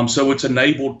 So it's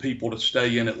enabled people to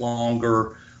stay in it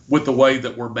longer with the way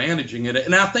that we're managing it.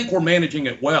 And I think we're managing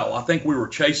it well. I think we were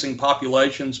chasing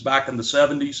populations back in the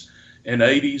 70s and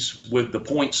 80s with the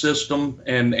point system.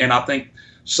 And I think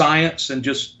science and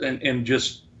just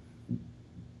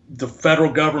the federal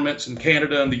governments in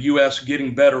Canada and the U.S.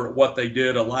 getting better at what they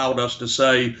did allowed us to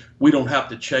say we don't have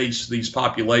to chase these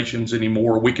populations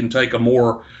anymore. We can take a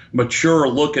more mature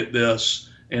look at this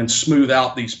and smooth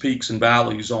out these peaks and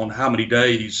valleys on how many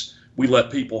days we let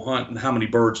people hunt and how many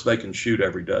birds they can shoot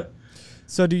every day.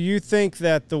 So do you think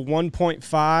that the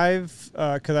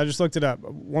 1.5, because I just looked it up,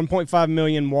 1.5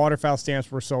 million waterfowl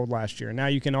stamps were sold last year. Now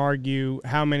you can argue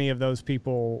how many of those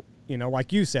people,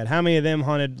 like you said, how many of them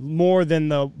hunted more than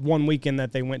the one weekend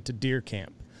that they went to deer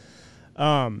camp?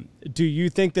 Do you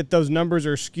think that those numbers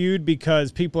are skewed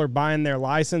because people are buying their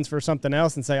license for something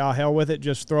else and say, oh, hell with it,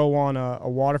 just throw on a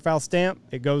waterfowl stamp?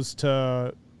 It goes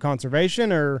to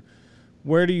conservation, or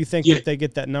where do you think that they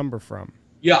get that number from?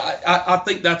 Yeah, I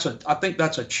think that's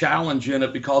a challenge in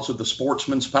it because of the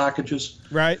sportsman's packages,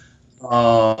 right?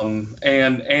 And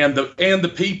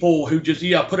the people who just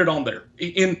put it on there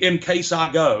in case I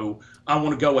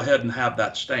want to go ahead and have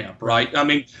that stamp, right? I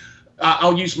mean,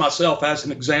 I'll use myself as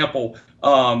an example.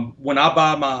 When I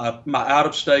buy my out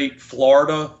of state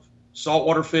Florida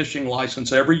saltwater fishing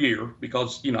license every year,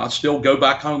 because I still go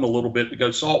back home a little bit to go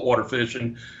saltwater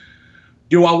fishing.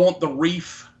 Do I want the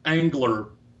reef angler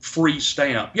free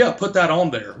stamp? Yeah, put that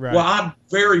on there. Right. Well, I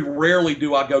very rarely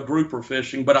do I go grouper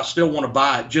fishing, but I still want to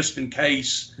buy it just in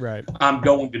case I'm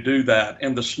going to do that,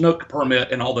 and the snook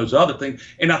permit and all those other things.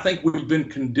 And I think we've been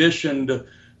conditioned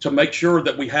to make sure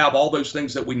that we have all those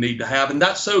things that we need to have. And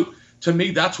to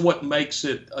me, that's what makes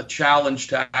it a challenge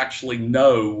to actually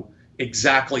know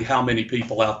exactly how many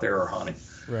people out there are hunting.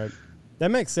 Right. That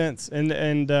makes sense.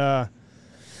 And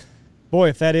boy,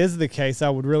 if that is the case, I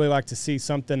would really like to see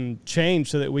something change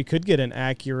so that we could get an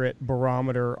accurate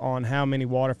barometer on how many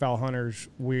waterfowl hunters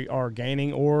we are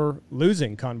gaining or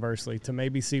losing, conversely, to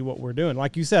maybe see what we're doing.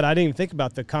 Like you said, I didn't even think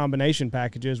about the combination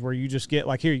packages where you just get,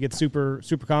 like here, you get super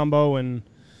combo, and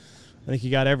I think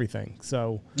you got everything.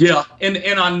 So yeah, and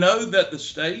I know that the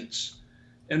states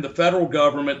and the federal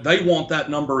government, they want that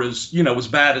number as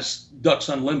bad as Ducks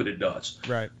Unlimited does.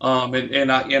 Right.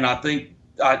 And I think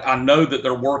I know that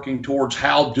they're working towards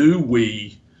how do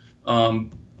we,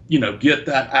 get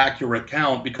that accurate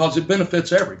count, because it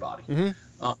benefits everybody.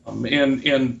 Mm-hmm.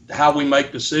 And how we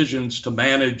make decisions to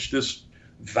manage this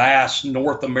vast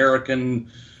North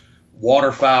American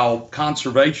waterfowl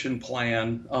conservation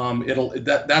plan.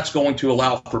 That's going to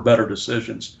allow for better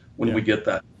decisions when we get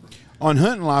that. On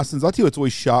hunting license, I'll tell you what's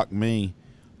always shocked me.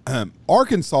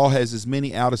 Arkansas has as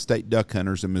many out-of-state duck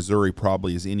hunters, and Missouri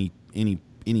probably as any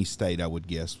state, I would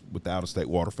guess, with out-of-state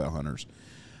waterfowl hunters.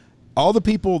 All the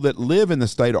people that live in the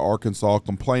state of Arkansas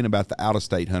complain about the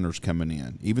out-of-state hunters coming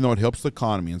in, even though it helps the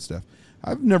economy and stuff.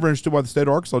 I've never understood why the state of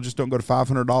Arkansas just don't go to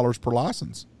 $500 per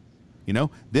license.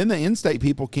 Then the in-state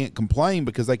people can't complain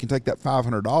because they can take that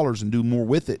 $500 and do more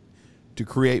with it to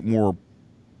create more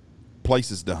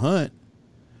places to hunt.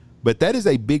 But that is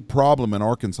a big problem in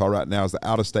Arkansas right now, is the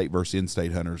out-of-state versus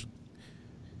in-state hunters.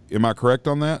 Am I correct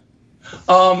on that?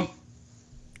 Or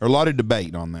a lot of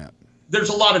debate on that. There's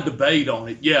a lot of debate on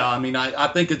it. Yeah, I mean, I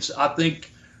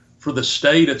think for the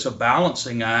state, it's a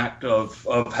balancing act of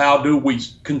how do we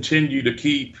continue to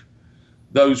keep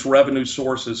those revenue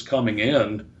sources coming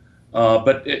in,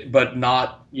 but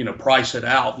not price it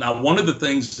out. Now, one of the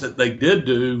things that they did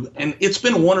do, and it's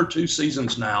been 1 or 2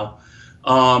 seasons now,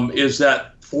 is that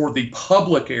for the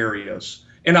public areas,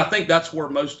 and I think that's where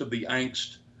most of the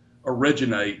angst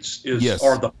originates,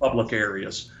 are the public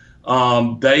areas.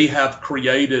 They have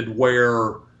created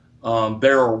where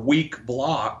there are weak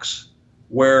blocks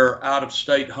where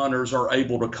out-of-state hunters are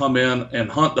able to come in and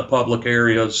hunt the public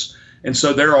areas. And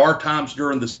so there are times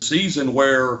during the season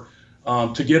where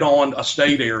to get on a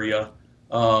state area,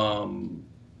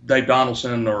 Dave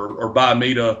Donaldson or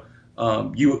Biomeda,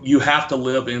 you have to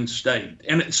live in state.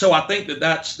 And so I think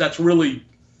that's really,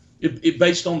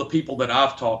 based on the people that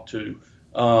I've talked to,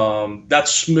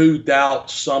 that's smoothed out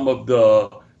some of the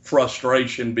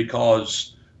frustration,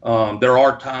 because there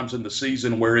are times in the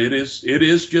season where it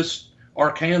is just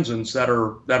Arkansans that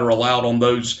are allowed on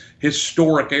those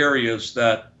historic areas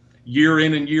that year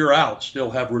in and year out still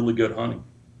have really good hunting.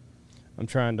 I'm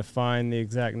trying to find the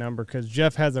exact number because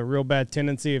Jeff has a real bad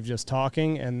tendency of just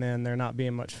talking and then there not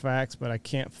being much facts, but I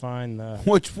can't find the.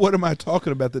 What am I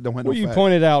talking about that don't have no you facts?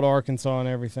 Pointed out Arkansas and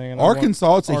everything. And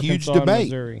Arkansas, it's a huge debate.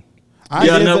 Missouri.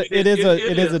 It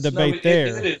is a debate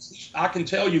there. It is. I can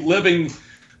tell you,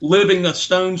 living a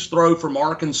stone's throw from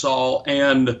Arkansas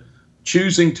and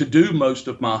choosing to do most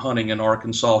of my hunting in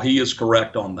Arkansas, he is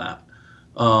correct on that.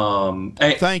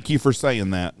 Thank you for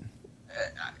saying that.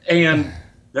 And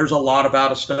there's a lot of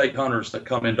out-of-state hunters that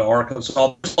come into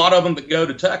Arkansas. There's a lot of them that go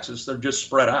to Texas. They're just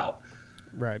spread out.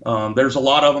 Right. There's a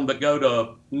lot of them that go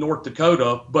to North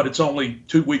Dakota, but it's only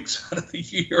 2 weeks out of the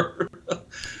year.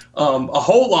 A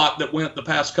whole lot that went the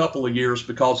past couple of years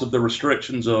because of the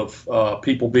restrictions of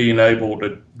people being able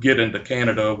to get into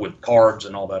Canada with cards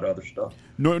and all that other stuff.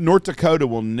 North Dakota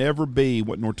will never be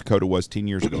what North Dakota was 10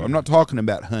 years ago. I'm not talking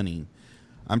about hunting.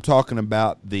 I'm talking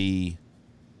about the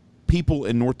people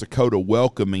in North Dakota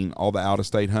welcoming all the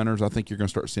out-of-state hunters. I think you're going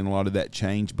to start seeing a lot of that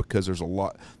change because there's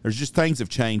just things have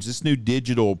changed. This new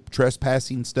digital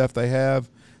trespassing stuff they have,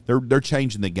 they're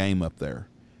changing the game up there.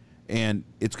 And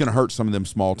it's going to hurt some of them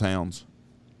small towns.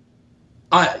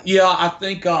 I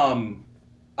think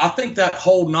that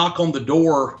whole knock on the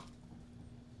door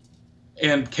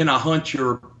and can I hunt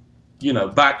your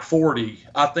back 40.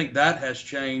 I think that has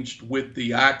changed with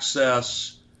the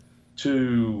access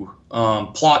to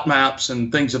plot maps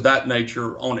and things of that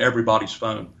nature on everybody's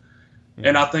phone. Mm-hmm.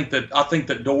 And I think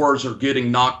that doors are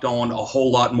getting knocked on a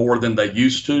whole lot more than they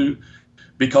used to,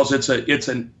 because it's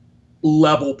a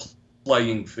level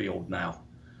playing field now.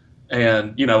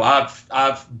 And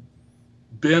I've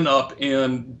been up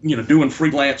in doing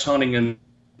freelance hunting in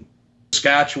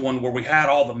Saskatchewan, where we had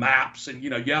all the maps, and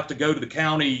you have to go to the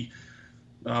county,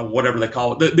 whatever they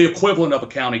call it, the equivalent of a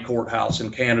county courthouse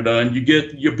in Canada, and you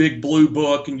get your big blue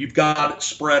book, and you've got it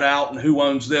spread out and who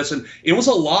owns this, and it was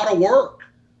a lot of work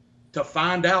to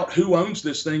find out who owns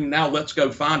this thing. Now let's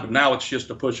go find them. Now it's just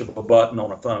a push of a button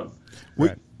on a phone.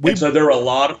 And so there are a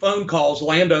lot of phone calls.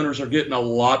 Landowners are getting a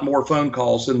lot more phone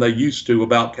calls than they used to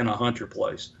about, can I hunt your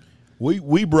place?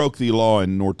 We broke the law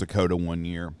in North Dakota one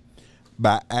year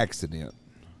by accident.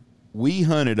 We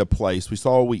hunted a place. We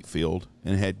saw a wheat field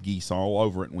and it had geese all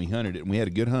over it, and we hunted it, and we had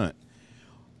a good hunt.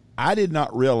 I did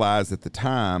not realize at the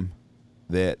time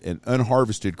that an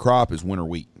unharvested crop is winter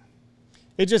wheat.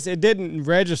 It didn't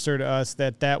register to us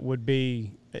that would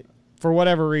be, for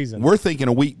whatever reason. We're thinking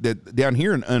a wheat that down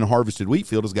here, an unharvested wheat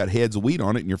field has got heads of wheat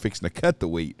on it, and you're fixing to cut the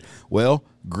wheat. Well,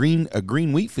 a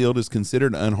green wheat field is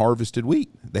considered unharvested wheat.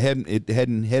 It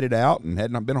hadn't headed out and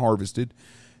had not been harvested.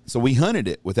 So we hunted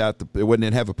it it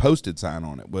didn't have a posted sign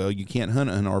on it. Well, you can't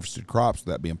hunt unharvested crops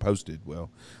without being posted.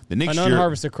 Well, the next year, an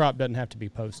unharvested crop doesn't have to be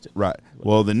posted. Right.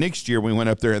 Well, the next year we went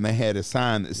up there and they had a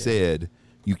sign that said,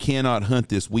 "You cannot hunt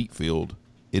this wheat field.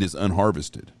 It is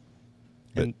unharvested."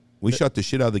 But we shot the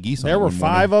shit out of the geese. There were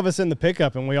 5 of us in the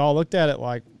pickup, and we all looked at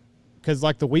it because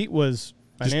the wheat was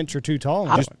an inch or two tall.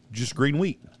 Just green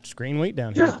wheat. Just green wheat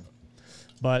down here.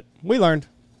 But we learned.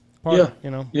 Winter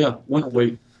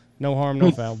wheat. No harm, no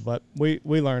foul. But we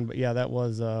learned. But yeah, that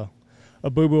was a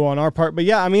boo-boo on our part. But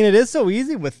yeah, I mean, it is so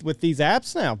easy with these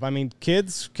apps now. I mean,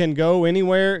 kids can go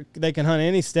anywhere. They can hunt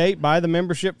any state, buy the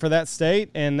membership for that state,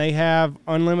 and they have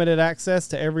unlimited access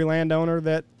to every landowner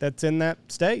that's in that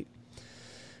state.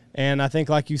 And I think,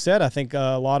 like you said,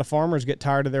 a lot of farmers get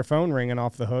tired of their phone ringing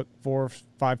off the hook 4 or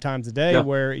 5 times a day,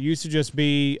 where it used to just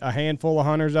be a handful of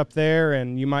hunters up there,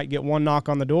 and you might get one knock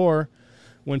on the door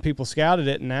when people scouted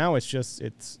it. And now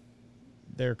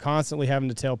they're constantly having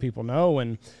to tell people no.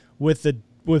 And with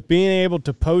being able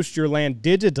to post your land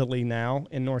digitally now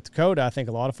in North Dakota, I think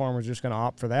a lot of farmers are just going to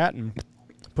opt for that, and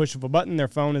push of a button,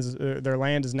 their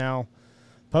land is now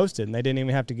posted, and they didn't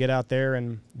even have to get out there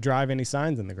and drive any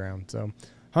signs in the ground. So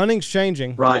hunting's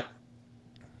changing. Right.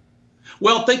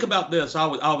 Well, think about this. I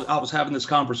was having this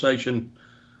conversation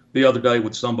the other day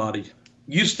with somebody.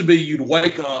 Used to be you'd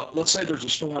wake up, let's say there's a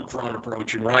storm front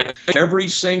approaching, right? Every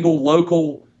single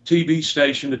local TV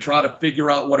station to try to figure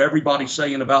out what everybody's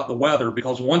saying about the weather,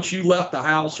 because once you left the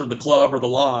house or the club or the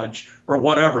lodge or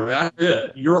whatever, that's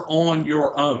it. You're on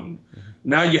your own.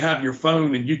 Now you have your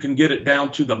phone, and you can get it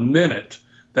down to the minute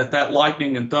that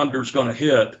lightning and thunder is going to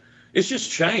hit. It's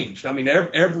just changed. I mean,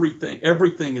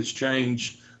 everything has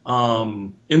changed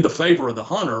in the favor of the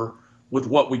hunter with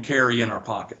what we carry in our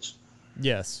pockets.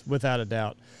 Yes, without a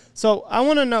doubt. So I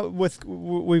want to know,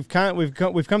 we've come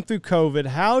through COVID.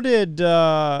 How did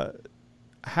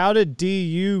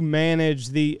DU manage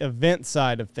the event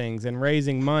side of things and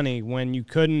raising money when you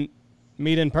couldn't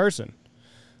meet in person?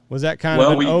 Was that kind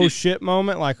of an shit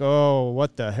moment? Like, oh,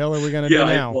 what the hell are we going to do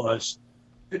now?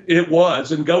 It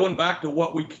was. And going back to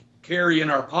what we carry in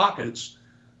our pockets,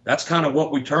 that's kind of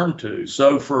what we turned to.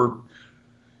 So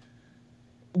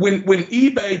when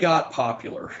eBay got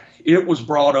popular, it was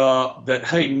brought up that,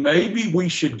 hey, maybe we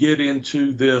should get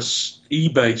into this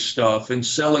eBay stuff and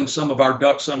selling some of our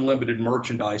Ducks Unlimited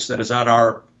merchandise that is at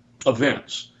our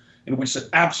events. And we said,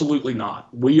 absolutely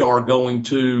not. We are going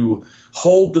to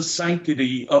hold the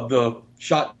sanctity of the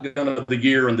shotgun of the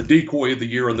year and the decoy of the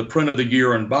year and the print of the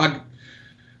year. And by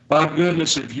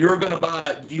goodness, if you're going to buy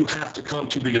it, you have to come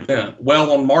to the event.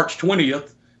 Well, on March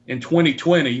 20th in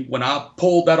 2020, when I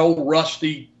pulled that old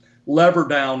rusty lever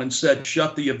down and said,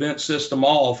 shut the event system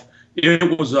off,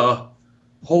 it was a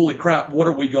holy crap, what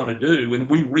are we going to do? And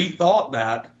we rethought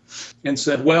that and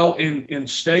said, well, in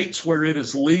states where it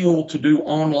is legal to do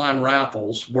online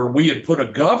raffles, where we had put a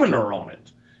governor on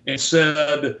it and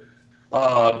said,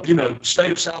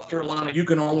 state of South Carolina, you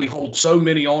can only hold so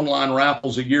many online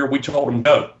raffles a year. We told them,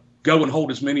 go and hold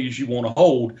as many as you want to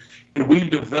hold. And we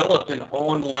developed an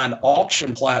online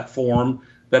auction platform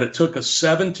that it took us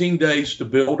 17 days to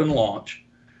build and launch.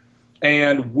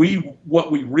 And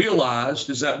what we realized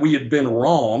is that we had been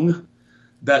wrong,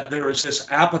 that there is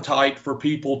this appetite for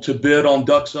people to bid on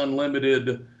Ducks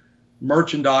Unlimited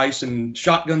merchandise and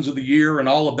shotguns of the year and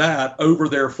all of that over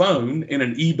their phone in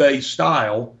an eBay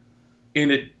style.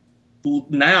 And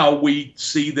now we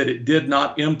see that it did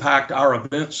not impact our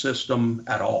event system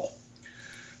at all.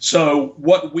 So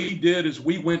what we did is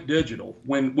we went digital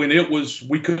when it was,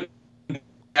 we couldn't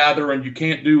gather and you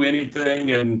can't do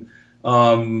anything. And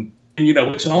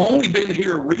it's only been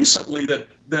here recently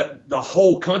that the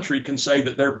whole country can say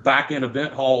that they're back in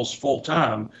event halls full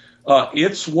time.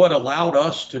 It's what allowed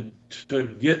us to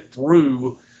get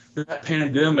through that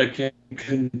pandemic and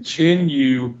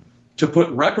continue to put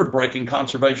record-breaking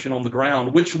conservation on the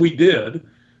ground, which we did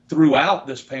throughout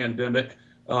this pandemic.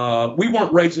 We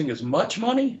weren't raising as much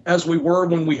money as we were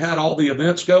when we had all the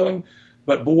events going,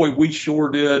 but boy, we sure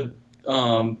did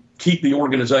keep the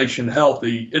organization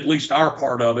healthy, at least our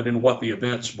part of it and what the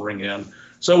events bring in.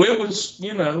 So it was,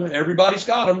 everybody's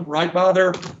got them right by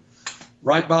their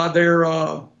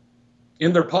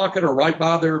in their pocket or right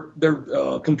by their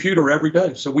computer every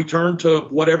day. So we turn to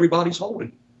what everybody's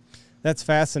holding. That's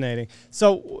fascinating.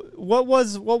 So what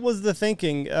was the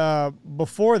thinking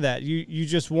before that? You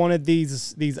just wanted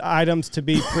these items to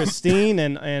be pristine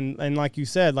and like you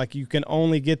said, like you can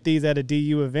only get these at a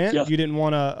DU event. Yeah. You didn't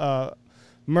want to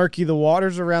murky the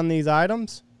waters around these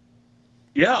items.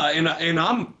 Yeah, and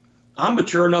I'm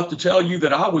mature enough to tell you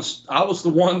that I was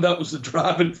the one that was the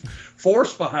driving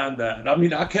force behind that. I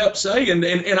mean, I kept saying,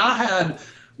 and I had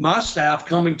my staff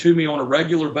coming to me on a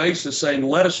regular basis saying,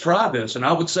 let us try this. And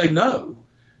I would say, no,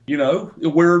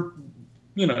 we're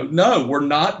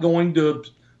not going to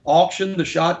auction the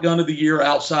shotgun of the year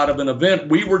outside of an event.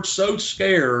 We were so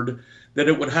scared that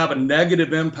it would have a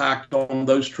negative impact on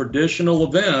those traditional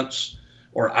events,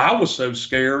 or I was so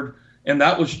scared. And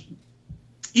that was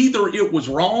either it was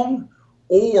wrong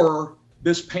or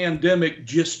this pandemic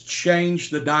just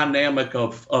changed the dynamic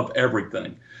of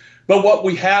everything. But what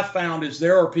we have found is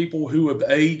there are people who have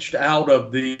aged out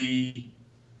of the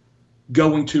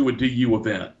going to a DU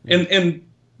event. And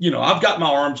I've got my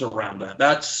arms around that.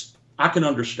 I can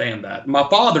understand that. My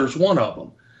father's one of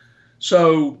them.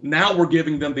 So now we're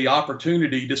giving them the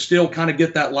opportunity to still kind of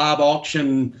get that live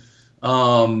auction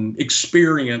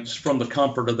experience from the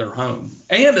comfort of their home.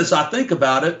 And as I think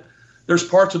about it, there's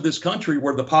parts of this country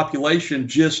where the population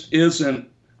just isn't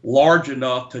large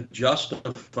enough to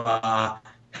justify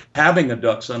having a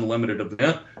Ducks Unlimited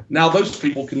event. Now those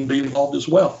people can be involved as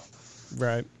well.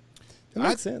 Right. That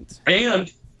makes sense.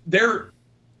 And we're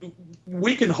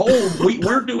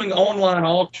doing online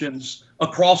auctions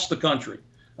across the country.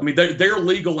 I mean, they're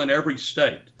legal in every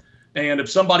state. And if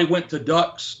somebody went to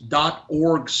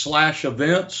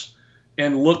ducks.org/events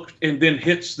and looked and then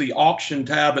hits the auction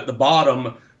tab at the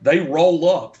bottom, they roll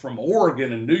up from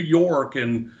Oregon and New York.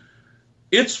 And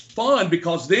it's fun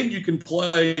because then you can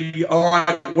play, all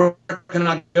right, where can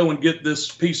I go and get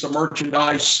this piece of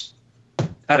merchandise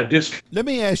at a discount? Let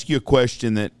me ask you a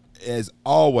question that has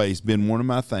always been one of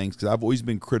my things, because I've always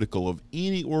been critical of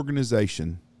any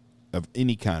organization of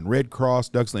any kind, Red Cross,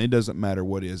 Ducks, it doesn't matter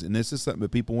what it is. And this is something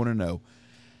that people want to know.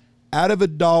 Out of a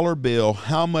dollar bill,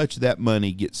 how much of that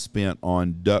money gets spent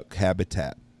on duck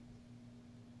habitat?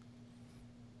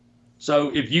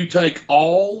 So if you take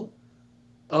all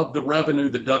of the revenue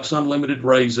that Ducks Unlimited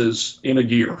raises in a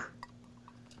year,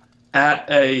 at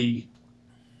a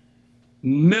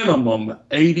minimum,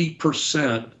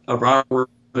 80% of our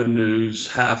revenues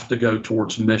have to go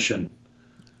towards mission.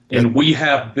 And we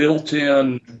have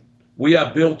built-in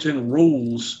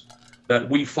rules that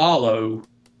we follow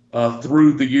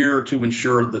through the year to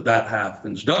ensure that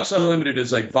happens. Ducks Unlimited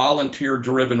is a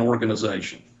volunteer-driven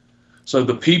organization. So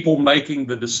the people making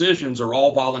the decisions are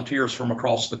all volunteers from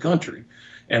across the country.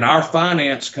 And our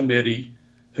finance committee,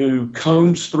 who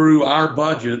combs through our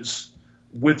budgets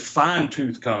with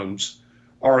fine-tooth combs,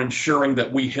 are ensuring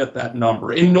that we hit that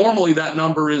number. And normally that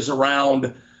number is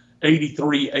around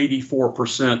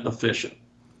 83-84% efficient.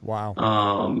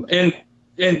 Wow.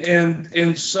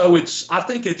 And so I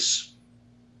think it's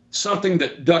something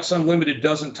that Ducks Unlimited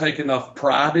doesn't take enough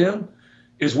pride in,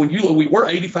 is we're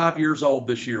 85 years old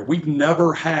this year. We've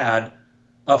never had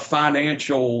a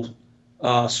financial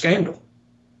scandal.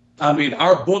 I mean,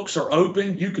 our books are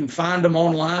open. You can find them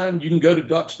online. You can go to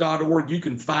ducks.org. You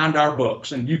can find our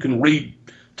books and you can read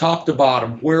top to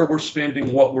bottom where we're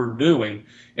spending, what we're doing.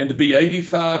 And to be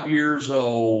 85 years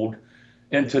old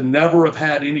and to never have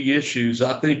had any issues,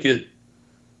 I think it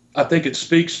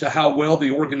speaks to how well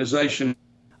the organization.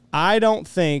 I don't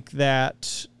think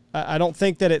that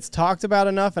it's talked about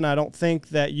enough, and I don't think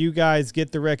that you guys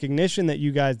get the recognition that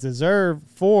you guys deserve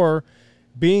for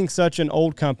being such an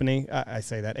old company. I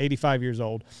say that, 85 years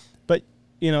old. But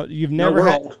you've never we're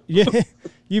had old.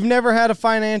 you've never had a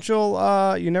financial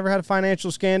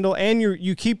scandal, and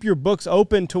you keep your books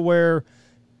open to where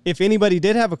if anybody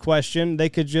did have a question,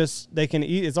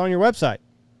 it's on your website.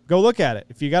 Go look at it.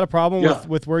 If you got a problem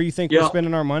with where you think we're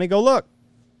spending our money, go look.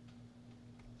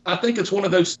 I think it's one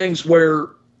of those things where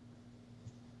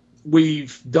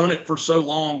we've done it for so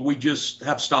long, we just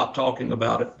have stopped talking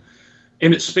about it.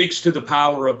 And it speaks to the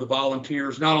power of the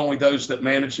volunteers, not only those that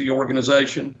manage the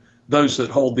organization, those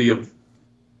that hold the.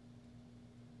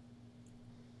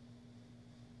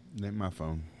 Name my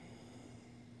phone.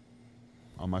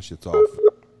 All my shit's off.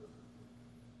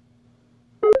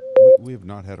 We have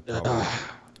not had a problem.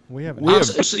 We haven't.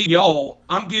 See, y'all,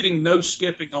 I'm getting no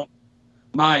skipping on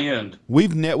my end. We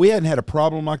hadn't had a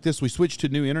problem like this. We switched to a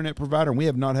new internet provider, and we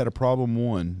have not had a problem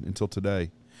until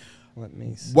today. Let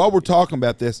me see. While we're talking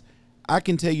about this, I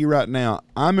can tell you right now,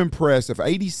 I'm impressed. If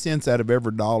 80 cents out of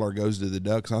every dollar goes to the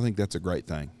Ducks, I think that's a great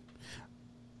thing.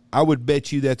 I would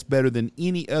bet you that's better than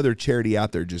any other charity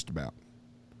out there, just about.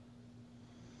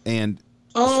 And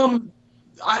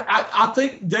I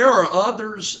think there are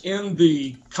others in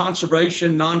the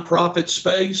conservation nonprofit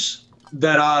space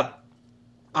that I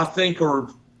think are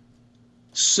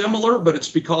similar, but it's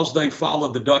because they follow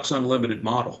the Ducks Unlimited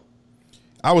model.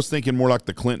 I was thinking more like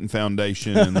the Clinton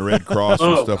Foundation and the Red Cross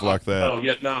and stuff like that. Oh,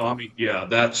 yeah, no, I mean, yeah,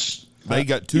 that's... They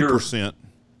got 2%.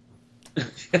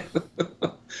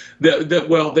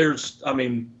 Well,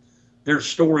 there's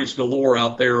stories galore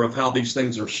out there of how these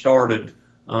things are started,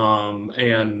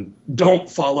 and don't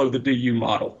follow the DU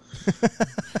model.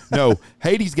 No,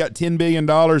 Haiti's got $10 billion.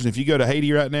 And if you go to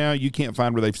Haiti right now, you can't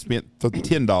find where they've spent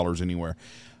 $10 anywhere.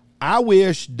 I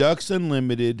wish Ducks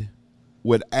Unlimited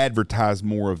would advertise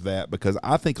more of that, because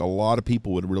I think a lot of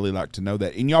people would really like to know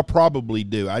that. And y'all probably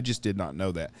do. I just did not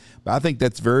know that. But I think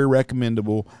that's very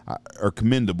commendable.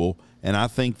 And I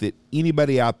think that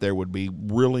anybody out there would be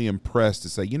really impressed to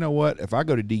say, you know what, if I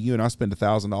go to DU and I spend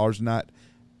 $1,000 a night,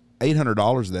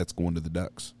 $800 of that's going to the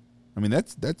Ducks. I mean,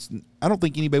 that's. I don't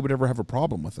think anybody would ever have a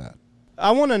problem with that. I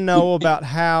want to know about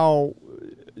how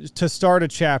to start a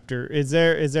chapter. Is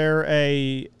there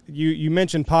a you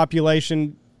mentioned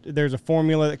population? There's a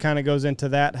formula that kind of goes into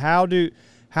that. How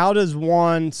does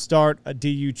one start a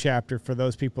DU chapter for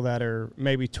those people that are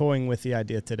maybe toying with the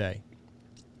idea today?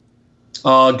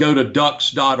 Go to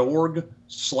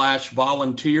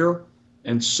ducks.org/volunteer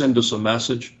and send us a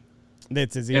message.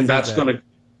 That's as easy and that's as that. going to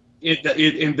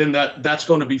and then that's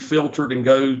going to be filtered and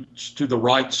goes to the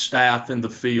right staff in the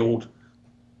field.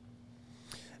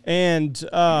 And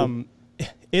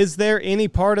is there any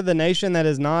part of the nation that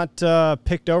is not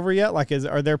picked over yet? Like,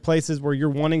 are there places where you're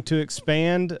wanting to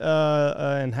expand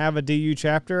and have a DU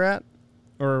chapter at,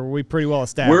 or are we pretty well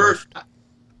established?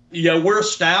 We're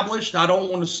established. I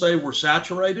don't want to say we're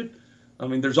saturated. I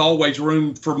mean, there's always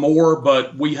room for more,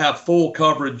 but we have full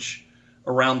coverage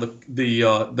around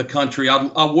the country.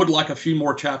 I would like a few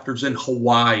more chapters in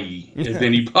Hawaii. If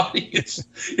anybody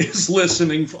is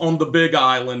listening on the Big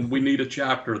Island, we need a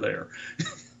chapter there.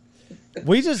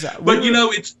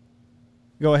 It's.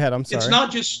 Go ahead. I'm sorry. It's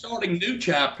not just starting new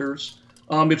chapters.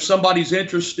 If somebody's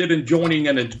interested in joining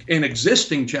an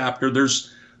existing chapter,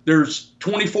 there's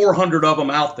 2,400 of them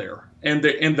out there, and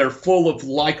they're full of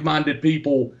like-minded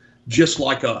people just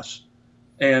like us.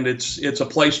 And it's a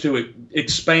place to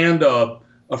expand a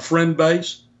friend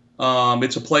base.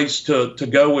 It's a place to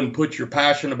go and put your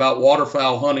passion about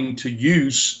waterfowl hunting to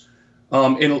use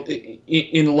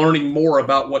in learning more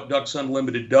about what Ducks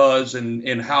Unlimited does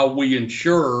and how we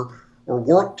ensure or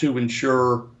work to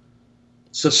ensure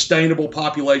sustainable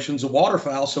populations of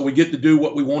waterfowl, so we get to do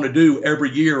what we want to do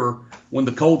every year when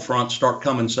the cold fronts start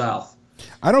coming south.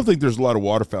 I don't think there's a lot of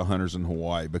waterfowl hunters in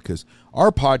Hawaii, because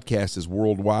our podcast is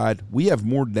worldwide. We have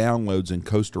more downloads in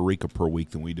Costa Rica per week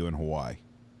than we do in Hawaii.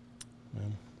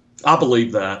 I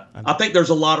believe that. I think there's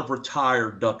a lot of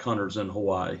retired duck hunters in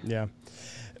Hawaii. Yeah.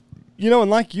 And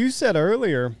like you said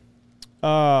earlier,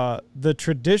 the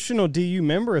traditional DU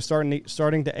member is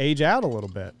starting to age out a little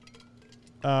bit.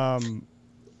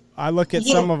 I look at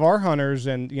some of our hunters,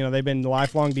 and they've been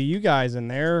lifelong DU guys,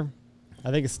 and I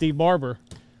think it's Steve Barber.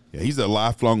 Yeah, he's a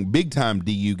lifelong, big-time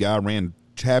DU guy, ran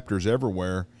chapters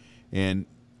everywhere, and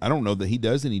I don't know that he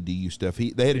does any DU stuff.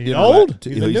 They had a dinner. Old?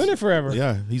 He's been doing it forever.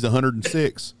 Yeah, he's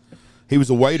 106. He was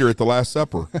a waiter at the Last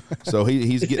Supper, so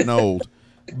he's getting old.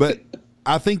 But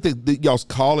I think that y'all's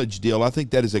college deal, I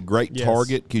think that is a great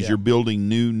target, because you're building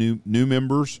new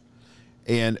members.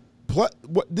 And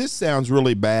this sounds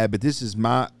really bad, but this is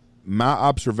my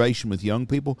observation with young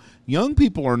people. Young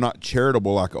people are not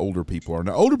charitable like older people are.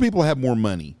 Now, older people have more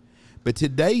money, but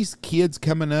today's kids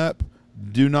coming up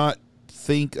do not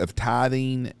think of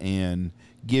tithing and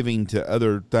giving to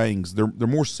other things. They're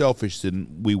more selfish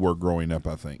than we were growing up,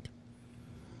 I think.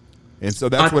 And so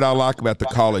that's what I like about the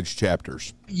college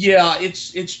chapters. Yeah,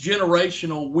 it's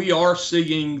generational. We are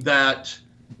seeing that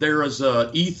there is a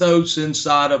ethos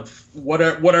inside of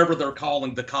whatever they're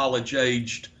calling the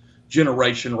college-aged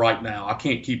generation right now. I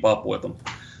can't keep up with them.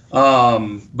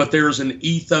 But there's an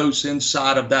ethos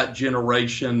inside of that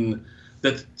generation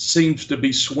that seems to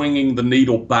be swinging the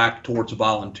needle back towards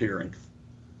volunteering.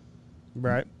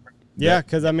 Right. Yeah,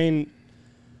 because, I mean,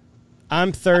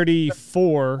 I'm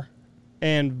 34,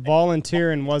 and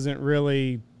volunteering wasn't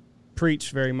really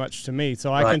preached very much to me.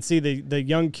 So I can see the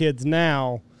young kids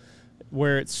now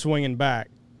where it's swinging back.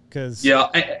 Yeah,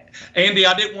 Andy,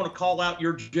 I didn't want to call out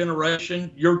your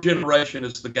generation. Your generation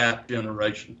is the gap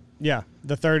generation. Yeah,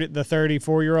 the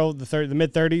 34-year-old, the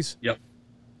mid-30s. Yep.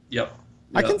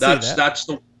 I can see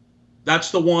that.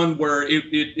 That's the one where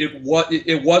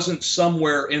it wasn't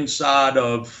somewhere inside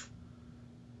of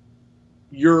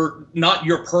not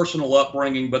your personal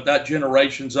upbringing, but that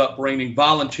generation's upbringing.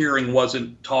 Volunteering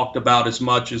wasn't talked about as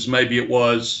much as maybe it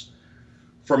was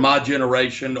for my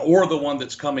generation or the one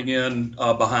that's coming in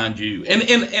behind you.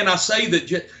 And I say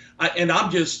that,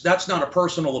 that's not a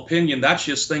personal opinion. That's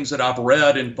just things that I've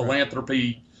read in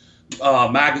philanthropy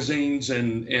magazines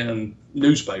and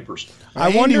newspapers.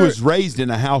 Andy was raised in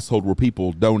a household where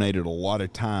people donated a lot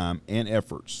of time and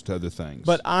efforts to other things.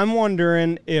 But I'm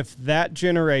wondering if that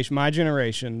generation, my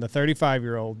generation, the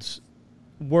 35-year-olds,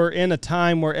 were in a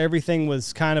time where everything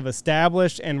was kind of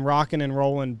established and rocking and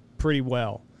rolling pretty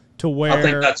well to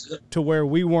where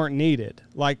we weren't needed.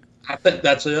 Like, I think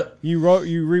that's it.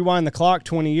 You rewind the clock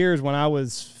 20 years when I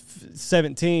was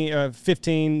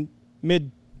 15,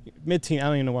 mid-teen. I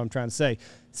don't even know what I'm trying to say.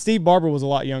 Steve Barber was a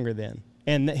lot younger then.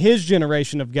 And his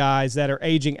generation of guys that are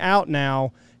aging out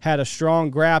now had a strong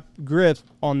grip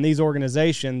on these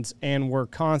organizations and were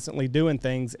constantly doing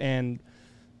things, and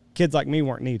kids like me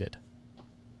weren't needed.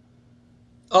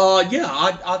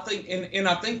 I think, and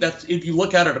I think that's, if you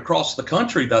look at it across the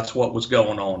country, that's what was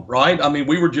going on, right? I mean,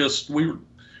 we were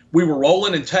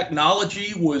rolling, and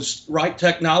technology was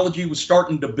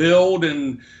starting to build,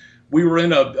 and we were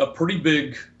in a pretty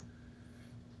big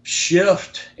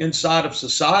shift inside of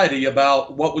society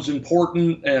about what was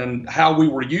important and how we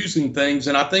were using things.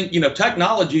 And I think,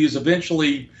 technology is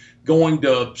eventually going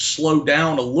to slow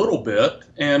down a little bit,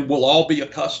 and we'll all be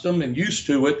accustomed and used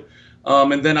to it.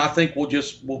 And then I think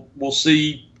we'll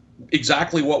see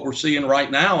exactly what we're seeing right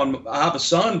now. And I have a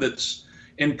son that's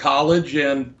in college,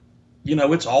 and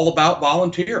it's all about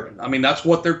volunteering. I mean, that's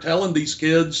what they're telling these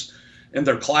kids in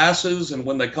their classes and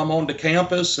when they come onto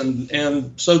campus,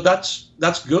 and so that's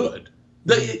good.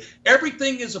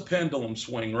 Everything is a pendulum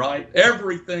swing, right?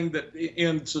 Everything that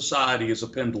in society is a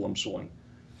pendulum swing.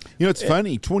 It's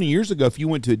funny. 20 years ago, if you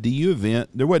went to a DU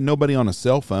event, there wasn't nobody on a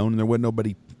cell phone, and there wasn't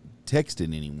nobody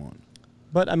texting anyone.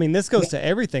 But I mean, this goes to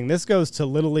everything. This goes to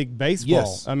Little League baseball.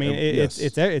 Yes. I mean,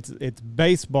 it's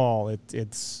baseball.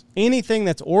 It's anything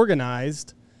that's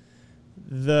organized.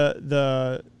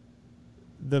 The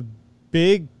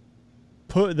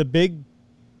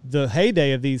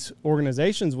heyday of these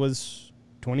organizations was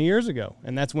 20 years ago,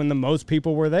 and that's when the most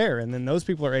people were there. And then those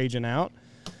people are aging out,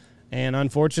 and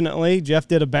unfortunately, Jeff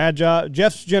did a bad job.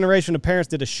 Jeff's generation of parents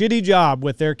did a shitty job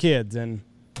with their kids, and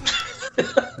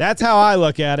that's how I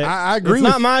look at it. I agree. It's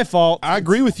not my fault. I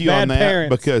agree with you on that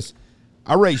parents. Because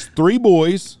I raised 3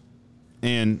 boys,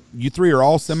 and you 3 are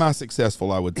all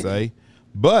semi-successful, I would say.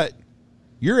 But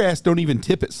your ass don't even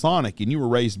tip at Sonic, and you were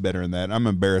raised better than that. I'm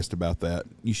embarrassed about that.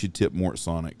 You should tip more at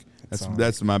Sonic.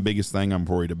 That's my biggest thing I'm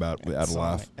worried about out of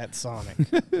life. At Sonic.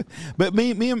 But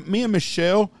me and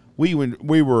Michelle, we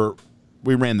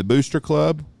ran the Booster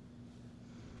Club.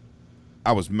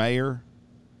 I was mayor.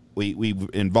 We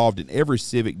involved in every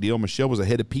civic deal. Michelle was the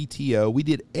head of PTO. We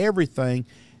did everything,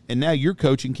 and now you're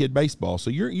coaching kid baseball, so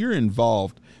you're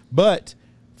involved. But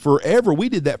forever, we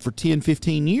did that for 10,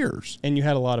 15 years. And you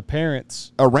had a lot of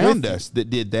parents around us that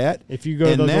did that. If you go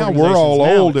to and those now we're all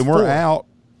old and we're full. out.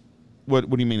 What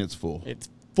do you mean it's full? It's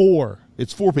 4.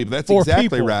 It's 4 people. That's 4 exactly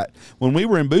people. right. When we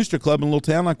were in Booster Club in a little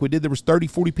town like we did, there was 30,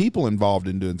 40 people involved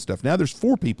in doing stuff. Now there's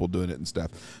 4 people doing it and stuff.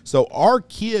 So our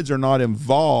kids are not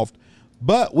involved.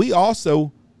 But we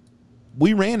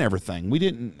ran everything. We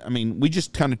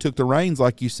just kind of took the reins,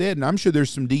 like you said, and I'm sure there's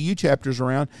some DU chapters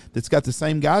around that's got the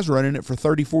same guys running it for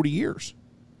 30, 40 years.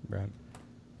 Right.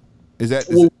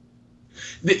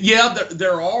 Yeah,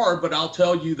 there are, but I'll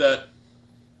tell you that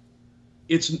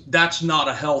that's not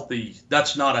a healthy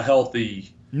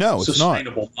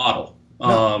sustainable model.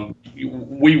 No.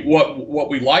 What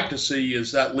we like to see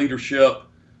is that leadership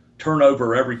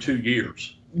turnover every 2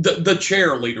 years. the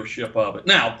chair leadership of it.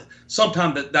 Now,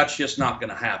 sometimes that's just not going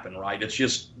to happen, right? It's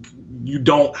just you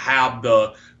don't have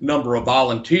the number of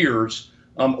volunteers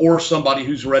or somebody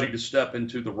who's ready to step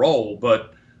into the role.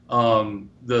 But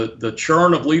the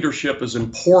churn of leadership is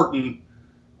important.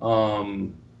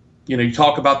 You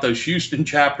talk about those Houston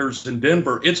chapters in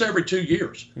Denver. It's every 2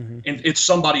 years, and it's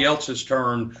somebody else's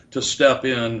turn to step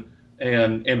in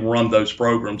and run those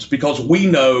programs, because we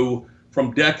know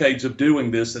from decades of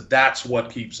doing this that's what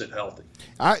keeps it healthy.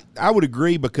 I would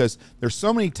agree, because there's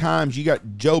so many times you got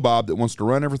Joe Bob that wants to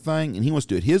run everything, and he wants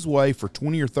to do it his way for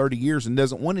 20 or 30 years and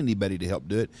doesn't want anybody to help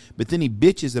do it, but then he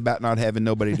bitches about not having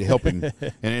nobody to help him.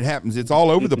 And it happens. It's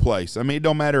all over the place. I mean, it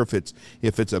don't matter if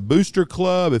it's a booster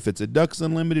club, if it's a Ducks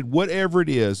Unlimited, whatever it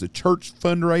is, a church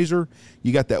fundraiser,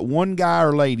 you got that one guy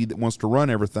or lady that wants to run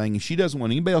everything, and she doesn't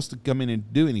want anybody else to come in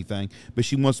and do anything, but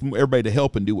she wants everybody to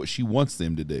help and do what she wants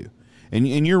them to do.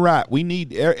 And you're right. We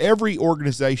need, every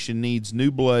organization needs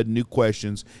new blood, new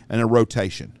questions, and a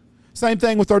rotation. Same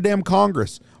thing with our damn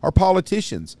Congress, our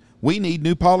politicians. We need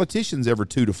new politicians every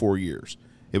 2 to 4 years.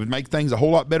 It would make things a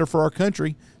whole lot better for our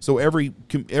country. So every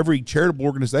charitable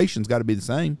organization's got to be the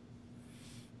same.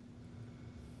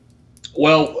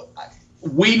 Well,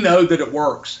 we know that it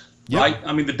works, Yep. right?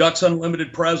 I mean, the Ducks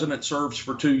Unlimited president serves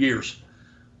for 2 years.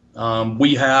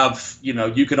 We have,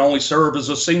 you can only serve as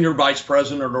a senior vice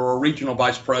president or a regional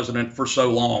vice president for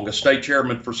so long, a state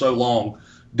chairman for so long,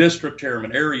 district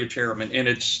chairman, area chairman, and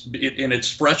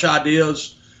it's fresh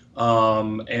ideas,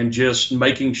 and just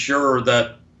making sure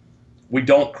that we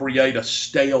don't create a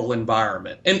stale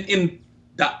environment. And in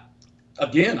that,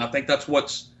 again, I think that's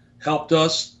what's helped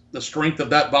us, the strength of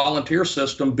that volunteer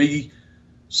system, be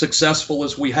successful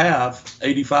as we have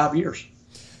 85 years.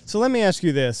 So let me ask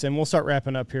you this, and we'll start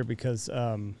wrapping up here because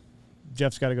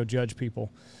Jeff's got to go judge people.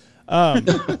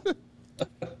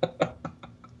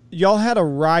 Y'all had a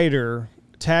writer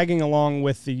tagging along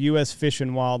with the U.S. Fish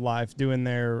and Wildlife doing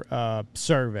their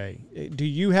survey. Do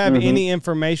you have any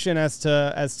information as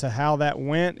to how that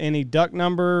went? Any duck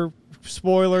number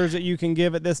spoilers that you can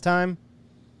give at this time?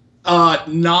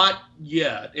 Not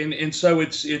yet, and so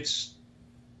it's.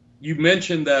 You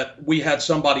mentioned that we had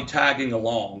somebody tagging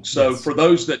along. So yes. For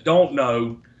those that don't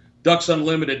know, Ducks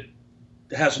Unlimited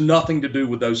has nothing to do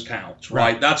with those counts,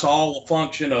 right? That's all a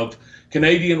function of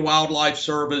Canadian Wildlife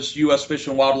Service, U.S. Fish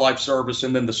and Wildlife Service,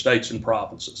 and then the states and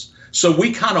provinces. So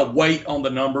we kind of wait on the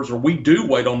numbers, or we do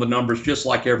wait on the numbers just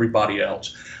like everybody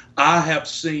else. I have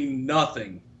seen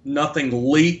nothing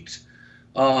leaked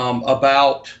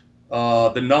about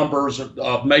the numbers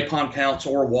of Maypond counts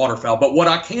or waterfowl. But what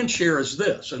I can share is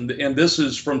this, and this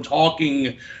is from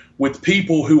talking with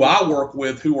people who I work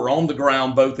with who are on the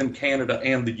ground both in Canada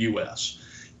and the U.S.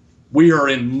 We are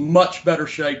in much better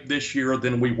shape this year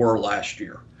than we were last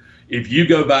year. If you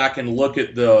go back and look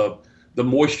at the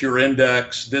moisture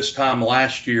index this time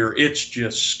last year, it's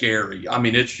just scary. I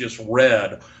mean, it's just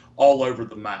red all over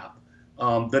the map.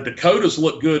 The Dakotas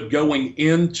look good going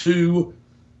into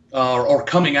or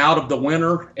coming out of the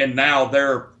winter, and now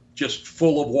they're just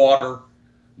full of water.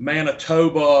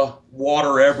 Manitoba,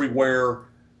 water everywhere.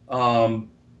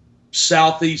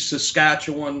 Southeast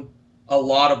Saskatchewan, a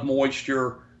lot of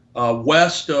moisture.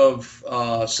 West of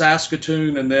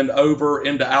Saskatoon and then over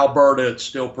into Alberta, it's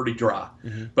still pretty dry.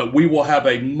 But we will have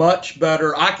a much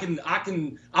better, I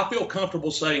feel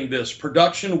comfortable saying this,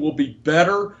 production will be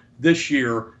better this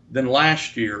year than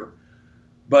last year.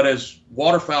 But as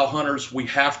waterfowl hunters, we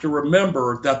have to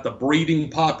remember that the breeding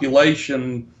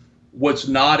population was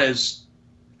not as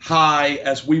high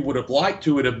as we would have liked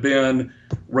to it have been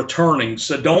returning.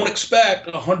 So don't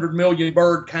expect 100 million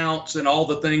bird counts and all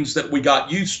the things that we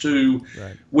got used to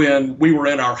when we were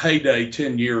in our heyday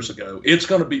 10 years ago. It's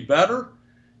going to be better,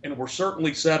 and we're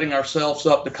certainly setting ourselves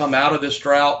up to come out of this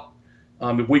drought.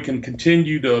 If we can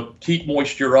continue to keep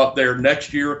moisture up there,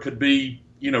 next year it could be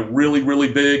really,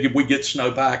 really big if we get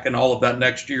snowpack and all of that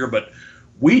next year. But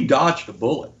we dodged a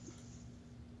bullet.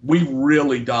 We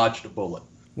really dodged a bullet.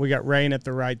 We got rain at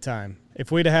the right time.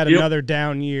 If we'd have had another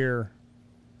down year,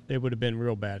 it would have been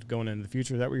real bad going into the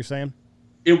future. Is that what you're saying?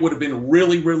 It would have been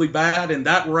really, really bad. And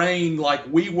that rain, like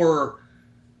we were,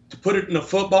 to put it in a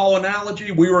football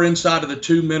analogy, we were inside of the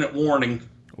 2-minute warning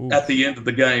at the end of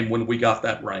the game when we got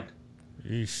that rain.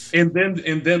 Yeesh.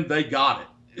 And then they got it.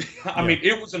 I mean,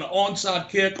 it was an onside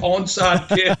kick, onside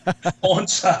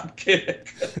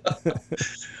kick.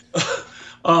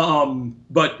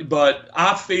 But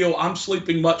I feel I'm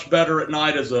sleeping much better at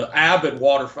night as an avid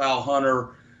waterfowl hunter,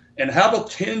 and have a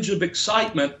tinge of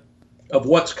excitement of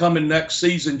what's coming next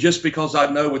season, just because I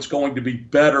know it's going to be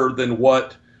better than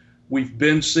what we've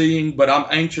been seeing. But I'm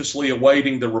anxiously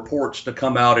awaiting the reports to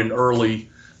come out in early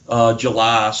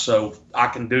July, so I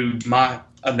can do my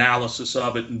analysis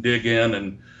of it and dig in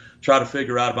and try to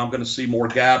figure out if I'm going to see more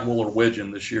gadwall or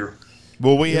widgeon this year.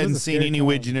 Well, we hadn't seen any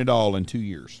widgeon at all in 2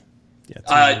 years.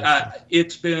 Yeah,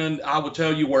 it's been, I will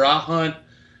tell you, where I hunt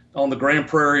on the Grand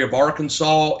Prairie of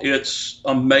Arkansas, it's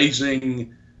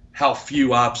amazing how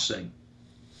few I've seen.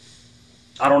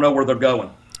 I don't know where they're going.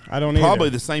 I don't either. Probably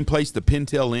the same place the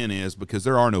pintail hen is, because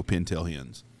there are no pintail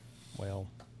hens. Well,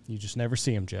 you just never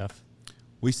see them, Jeff.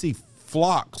 We see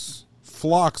flocks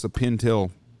of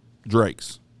pintail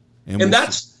drakes. And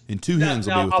that's and two hens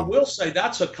will be with them. I will say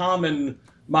that's a common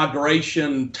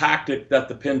migration tactic that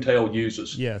the pintail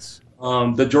uses. Yes.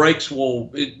 The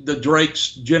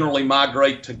drakes generally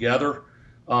migrate together,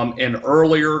 and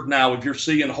earlier. Now, if you're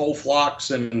seeing whole flocks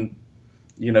in,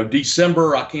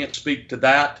 December, I can't speak to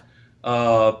that.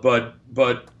 But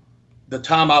the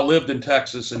time I lived in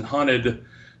Texas and hunted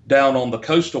down on the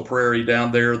coastal prairie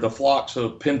down there, the flocks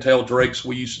of pintail drakes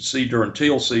we used to see during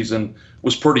teal season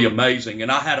was pretty amazing.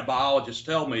 And I had a biologist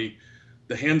tell me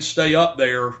the hens stay up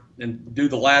there and do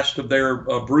the last of their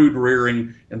brood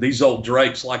rearing, and these old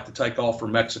drakes like to take off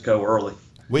from Mexico early.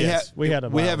 We have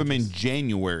them in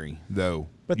January though,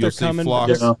 but they're coming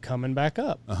back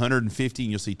up. 150,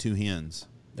 and you'll see two hens.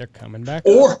 They're coming back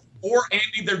up. Or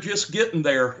Andy, they're just getting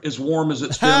there as warm as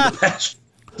it's been the past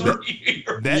 3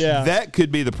 years. That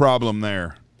could be the problem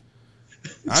there.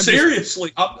 I'm serious.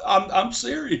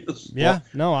 Yeah,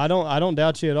 no, I don't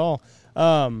doubt you at all.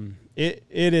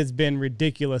 It has been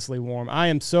ridiculously warm. I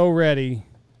am so ready.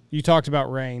 You talked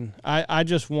about rain. I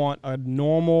just want a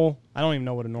normal, I don't even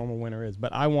know what a normal winter is,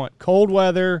 but I want cold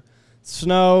weather,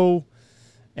 snow,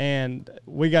 and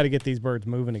we got to get these birds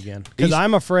moving again. Because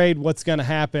I'm afraid what's going to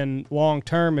happen long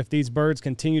term if these birds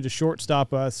continue to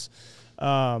shortstop us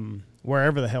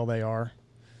wherever the hell they are,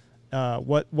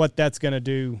 what that's going to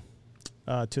do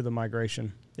to the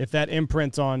migration. If that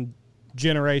imprints on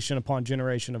generation upon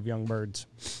generation of young birds.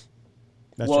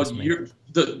 That's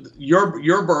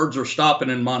your birds are stopping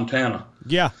in Montana.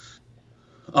 Yeah.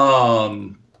 Where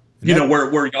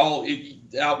y'all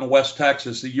out in West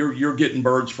Texas, you're getting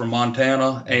birds from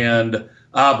Montana, and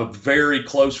I have a very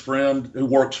close friend who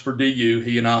works for DU.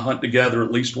 He and I hunt together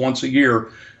at least once a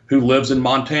year, who lives in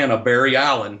Montana, Barry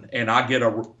Allen, and I get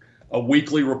a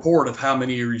weekly report of how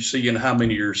many you're seeing, how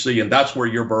many you're seeing. That's where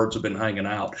your birds have been hanging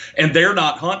out, and they're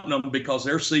not hunting them because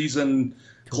their season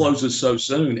closes so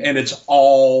soon, and it's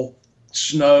all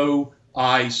snow,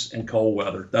 ice, and cold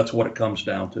weather. That's what it comes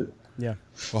down to. Yeah.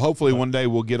 Well, hopefully one day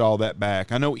we'll get all that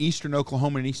back. I know eastern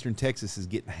Oklahoma and eastern Texas is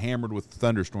getting hammered with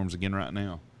thunderstorms again right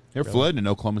now. They're flooding in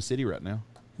Oklahoma City right now.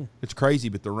 It's crazy,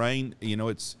 but the rain,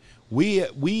 it's we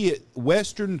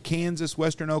western Kansas,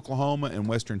 western Oklahoma, and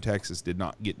western Texas did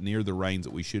not get near the rains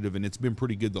that we should have, and it's been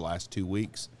pretty good the last 2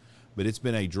 weeks. But it's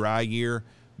been a dry year.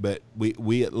 But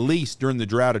we at least during the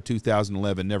drought of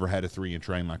 2011 never had a 3-inch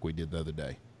rain like we did the other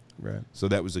day. Right. So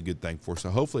that was a good thing for us.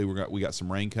 So hopefully we got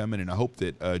some rain coming, and I hope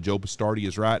that Joe Bastardi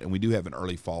is right, and we do have an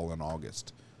early fall in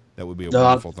August. That would be a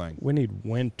wonderful thing. We need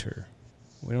winter.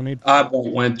 We don't need. I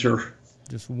want winter.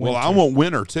 Just winter. Well, I want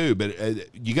winter too, but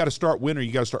you got to start winter.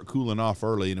 You got to start cooling off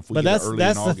early, and if we get early in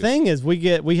August, that's the thing is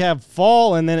we have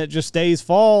fall, and then it just stays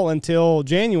fall until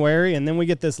January, and then we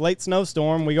get this late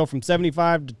snowstorm. We go from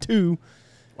 75 to 2.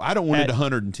 I don't want it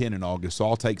 110 in August, so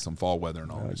I'll take some fall weather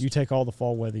in August. You take all the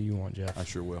fall weather you want, Jeff. I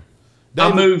sure will.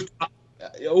 I moved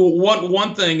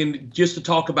one thing, and just to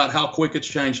talk about how quick it's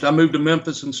changed. I moved to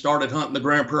Memphis and started hunting the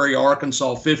Grand Prairie,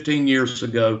 Arkansas 15 years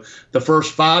ago. The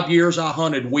first 5 years I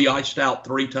hunted, we iced out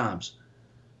 3 times.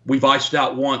 We've iced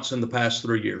out once in the past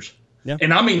 3 years. Yeah.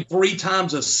 And I mean 3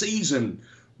 times a season.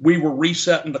 We were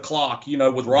resetting the clock,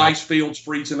 with rice fields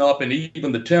freezing up and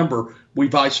even the timber.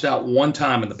 We've iced out 1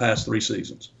 time in the past 3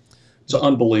 seasons. It's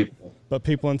unbelievable. But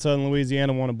people in southern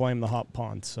Louisiana want to blame the hot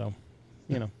ponds, so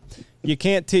you can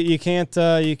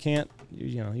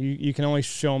only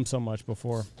show them so much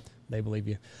before they believe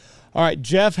you. All right,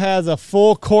 Jeff has a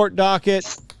full court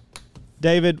docket.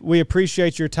 David, we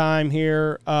appreciate your time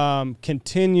here.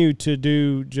 Continue to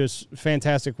do just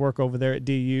fantastic work over there at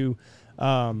DU.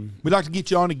 We'd like to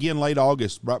get you on again late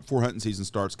August, right before hunting season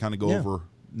starts, kind of go over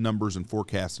numbers and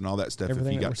forecasts and all that stuff.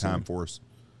 Everything if you got time for us.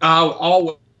 I'll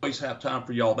always have time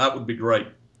for y'all. That would be great.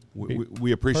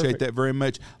 We appreciate that very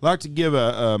much. I'd like to give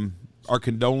our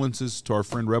condolences to our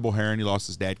friend Rebel Heron. He lost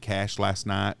his dad, Cash, last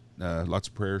night. Lots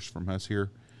of prayers from us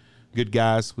here. Good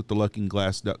guys with the Looking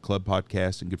Glass Duck Club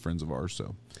podcast and good friends of ours.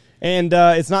 So, and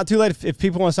it's not too late if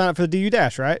people want to sign up for the DU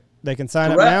Dash, right? They can sign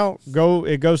up now.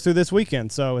 It goes through this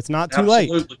weekend, so it's not too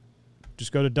late.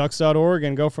 Just go to ducks.org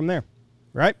and go from there,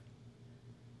 right?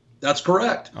 That's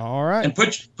correct. All right. And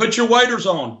put your waders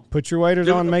on. Put your waders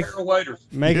on. Make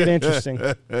it interesting.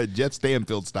 Jeff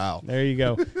Stanfield style. There you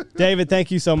go. David,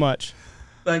 thank you so much.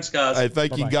 Thanks, guys. Hey,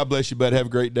 thank you. God bless you, bud. Have a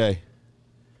great day.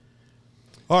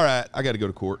 All right. I got to go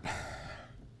to court.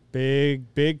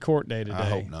 Big court day today. I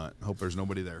hope not. I hope there's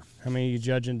nobody there. How many are you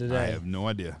judging today? I have no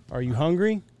idea. Are you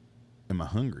hungry? Am I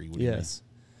hungry? What do yes.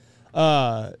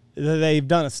 They've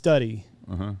done a study.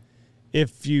 Uh-huh.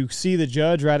 If you see the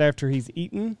judge right after he's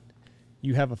eaten,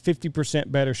 you have a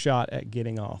 50% better shot at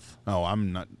getting off. Oh,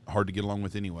 I'm not hard to get along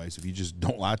with anyways if you just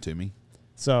don't lie to me.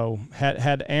 So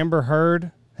had Amber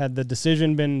Heard, had the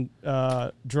decision been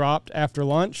dropped after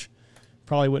lunch,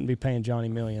 probably wouldn't be paying Johnny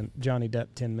Depp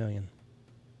 $10 million.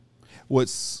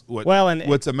 What's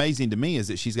amazing to me is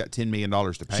that she's got $10 million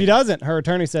to pay. She doesn't. Her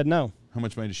attorney said no. How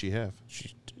much money does she have?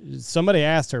 Somebody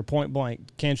asked her point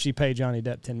blank, can she pay Johnny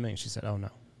Depp $10 million? She said, oh, no.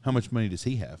 How much money does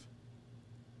he have?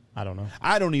 I don't know.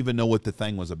 I don't even know what the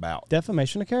thing was about.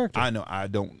 Defamation of character. I know. I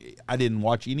didn't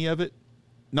watch any of it.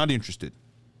 Not interested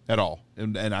at all.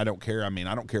 And I don't care. I mean,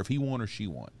 I don't care if he won or she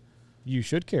won. You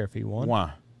should care if he won.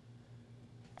 Why?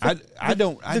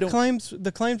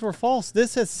 The claims were false.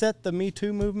 This has set the Me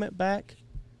Too movement back.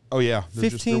 Oh yeah, they're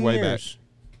 15 way years. Back.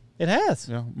 It has.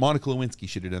 Yeah, Monica Lewinsky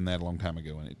should have done that a long time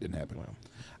ago, and it didn't happen. Well,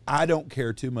 I don't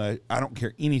care too much. I don't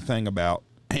care anything about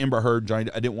Amber Heard.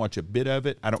 Johnny, I didn't watch a bit of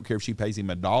it. I don't care if she pays him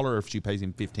 $1 or if she pays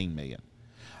him $15 million.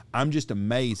 I'm just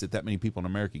amazed that many people in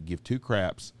America give two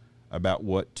craps about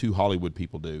what two Hollywood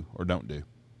people do or don't do.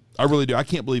 I really do. I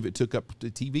can't believe it took up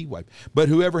the TV wave. But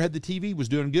whoever had the TV was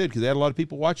doing good because they had a lot of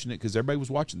people watching it because everybody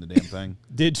was watching the damn thing.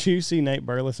 Did you see Nate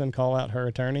Burleson call out her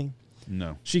attorney?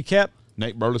 No. She kept...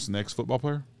 Nate Burleson, the ex-football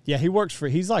player? Yeah, he works for...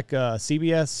 He's like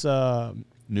CBS...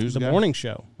 News the guy? morning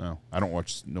show. Oh, I don't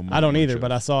watch no more. I don't either, shows.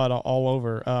 but I saw it all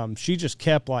over. She just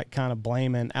kept like kind of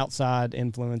blaming outside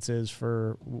influences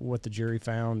for what the jury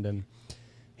found, and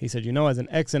he said, as an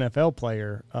ex-NFL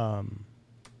player,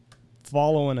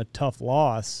 following a tough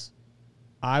loss,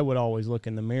 I would always look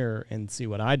in the mirror and see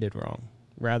what I did wrong,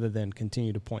 rather than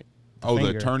continue to point. The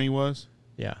attorney was?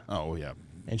 Yeah. Oh yeah.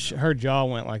 And her jaw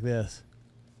went like this.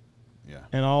 Yeah.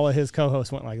 And all of his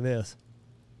co-hosts went like this.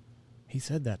 He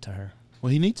said that to her.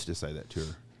 Well, he needs to say that to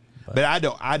her. But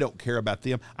I don't care about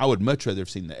them. I would much rather have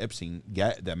seen the Epstein,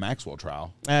 the Maxwell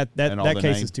trial. That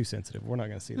case is too sensitive. We're not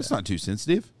going to see that. It's not too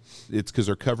sensitive. It's because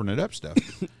they're covering it up stuff.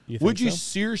 Would you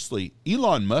seriously?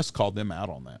 Elon Musk called them out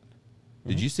on that.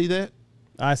 Did you see that?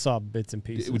 I saw bits and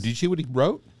pieces. Did you see what he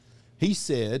wrote? He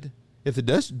said, he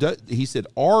said,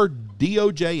 our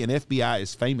DOJ and FBI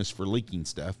is famous for leaking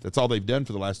stuff. That's all they've done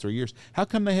for the last 3 years. How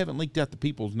come they haven't leaked out the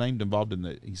people's names involved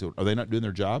in he said, are they not doing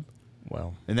their job?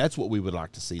 Well, and that's what we would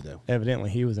like to see, though.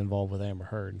 Evidently, he was involved with Amber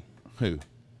Heard. Who?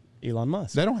 Elon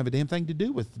Musk. They don't have a damn thing to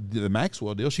do with the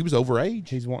Maxwell deal. She was overage.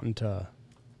 He's wanting to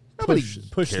push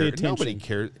the attention. Nobody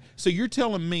cares. So you're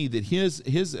telling me that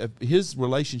his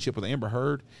relationship with Amber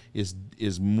Heard is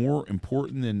more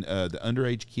important than the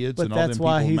underage kids but and all them people?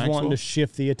 But that's why he's Maxwell? wanting to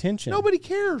shift the attention. Nobody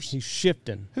cares. He's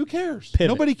shifting. Who cares? Pivot.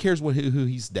 Nobody cares who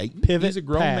he's dating. Pivot. He's a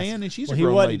grown man and she's a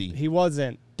grown lady. He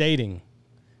wasn't dating.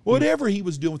 Whatever he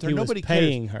was doing with her, he nobody was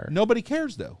paying cares. her. Nobody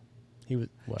cares, though.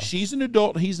 She's an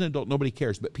adult, he's an adult, nobody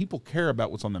cares. But people care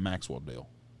about what's on the Maxwell deal.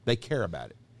 They care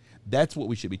about it. That's what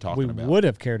we should be talking about. We would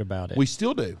have cared about it. We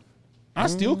still do. I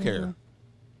still care.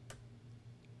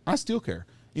 I still care.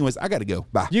 Anyways, I got to go.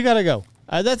 Bye. You got to go.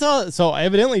 That's all. So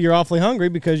evidently you're awfully hungry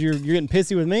because you're getting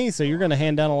pissy with me, so you're going to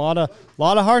hand down a lot of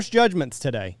harsh judgments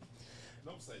today.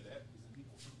 Don't say that.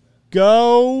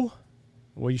 Go.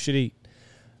 Well, you should eat.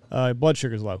 Blood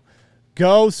sugar's low.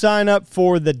 Go sign up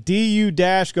for the DU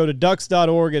Dash. Go to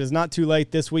ducks.org. It is not too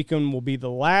late. This weekend will be the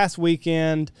last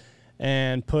weekend,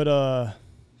 and put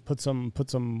some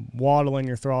waddle in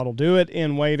your throttle. Do it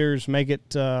in waders. Make it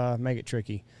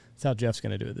tricky. That's how Jeff's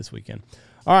going to do it this weekend.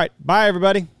 All right. Bye,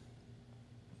 everybody.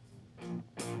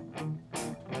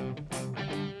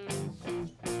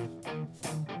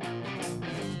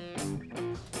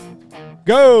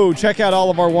 Go check out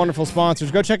all of our wonderful sponsors.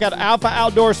 Go check out Alpha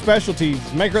Outdoor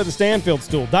Specialties, maker of the Stanfield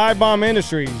Stool, Dive Bomb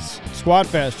Industries, Squad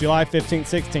Fest, July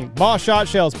 15th, 16th, Boss Shot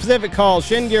Shells, Pacific Calls,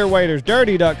 Shin Gear Waders,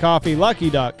 Dirty Duck Coffee, Lucky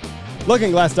Duck,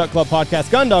 Looking Glass Duck Club Podcast,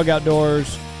 Gundog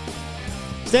Outdoors,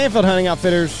 Stanfield Hunting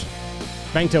Outfitters,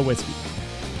 Bangtail Whiskey.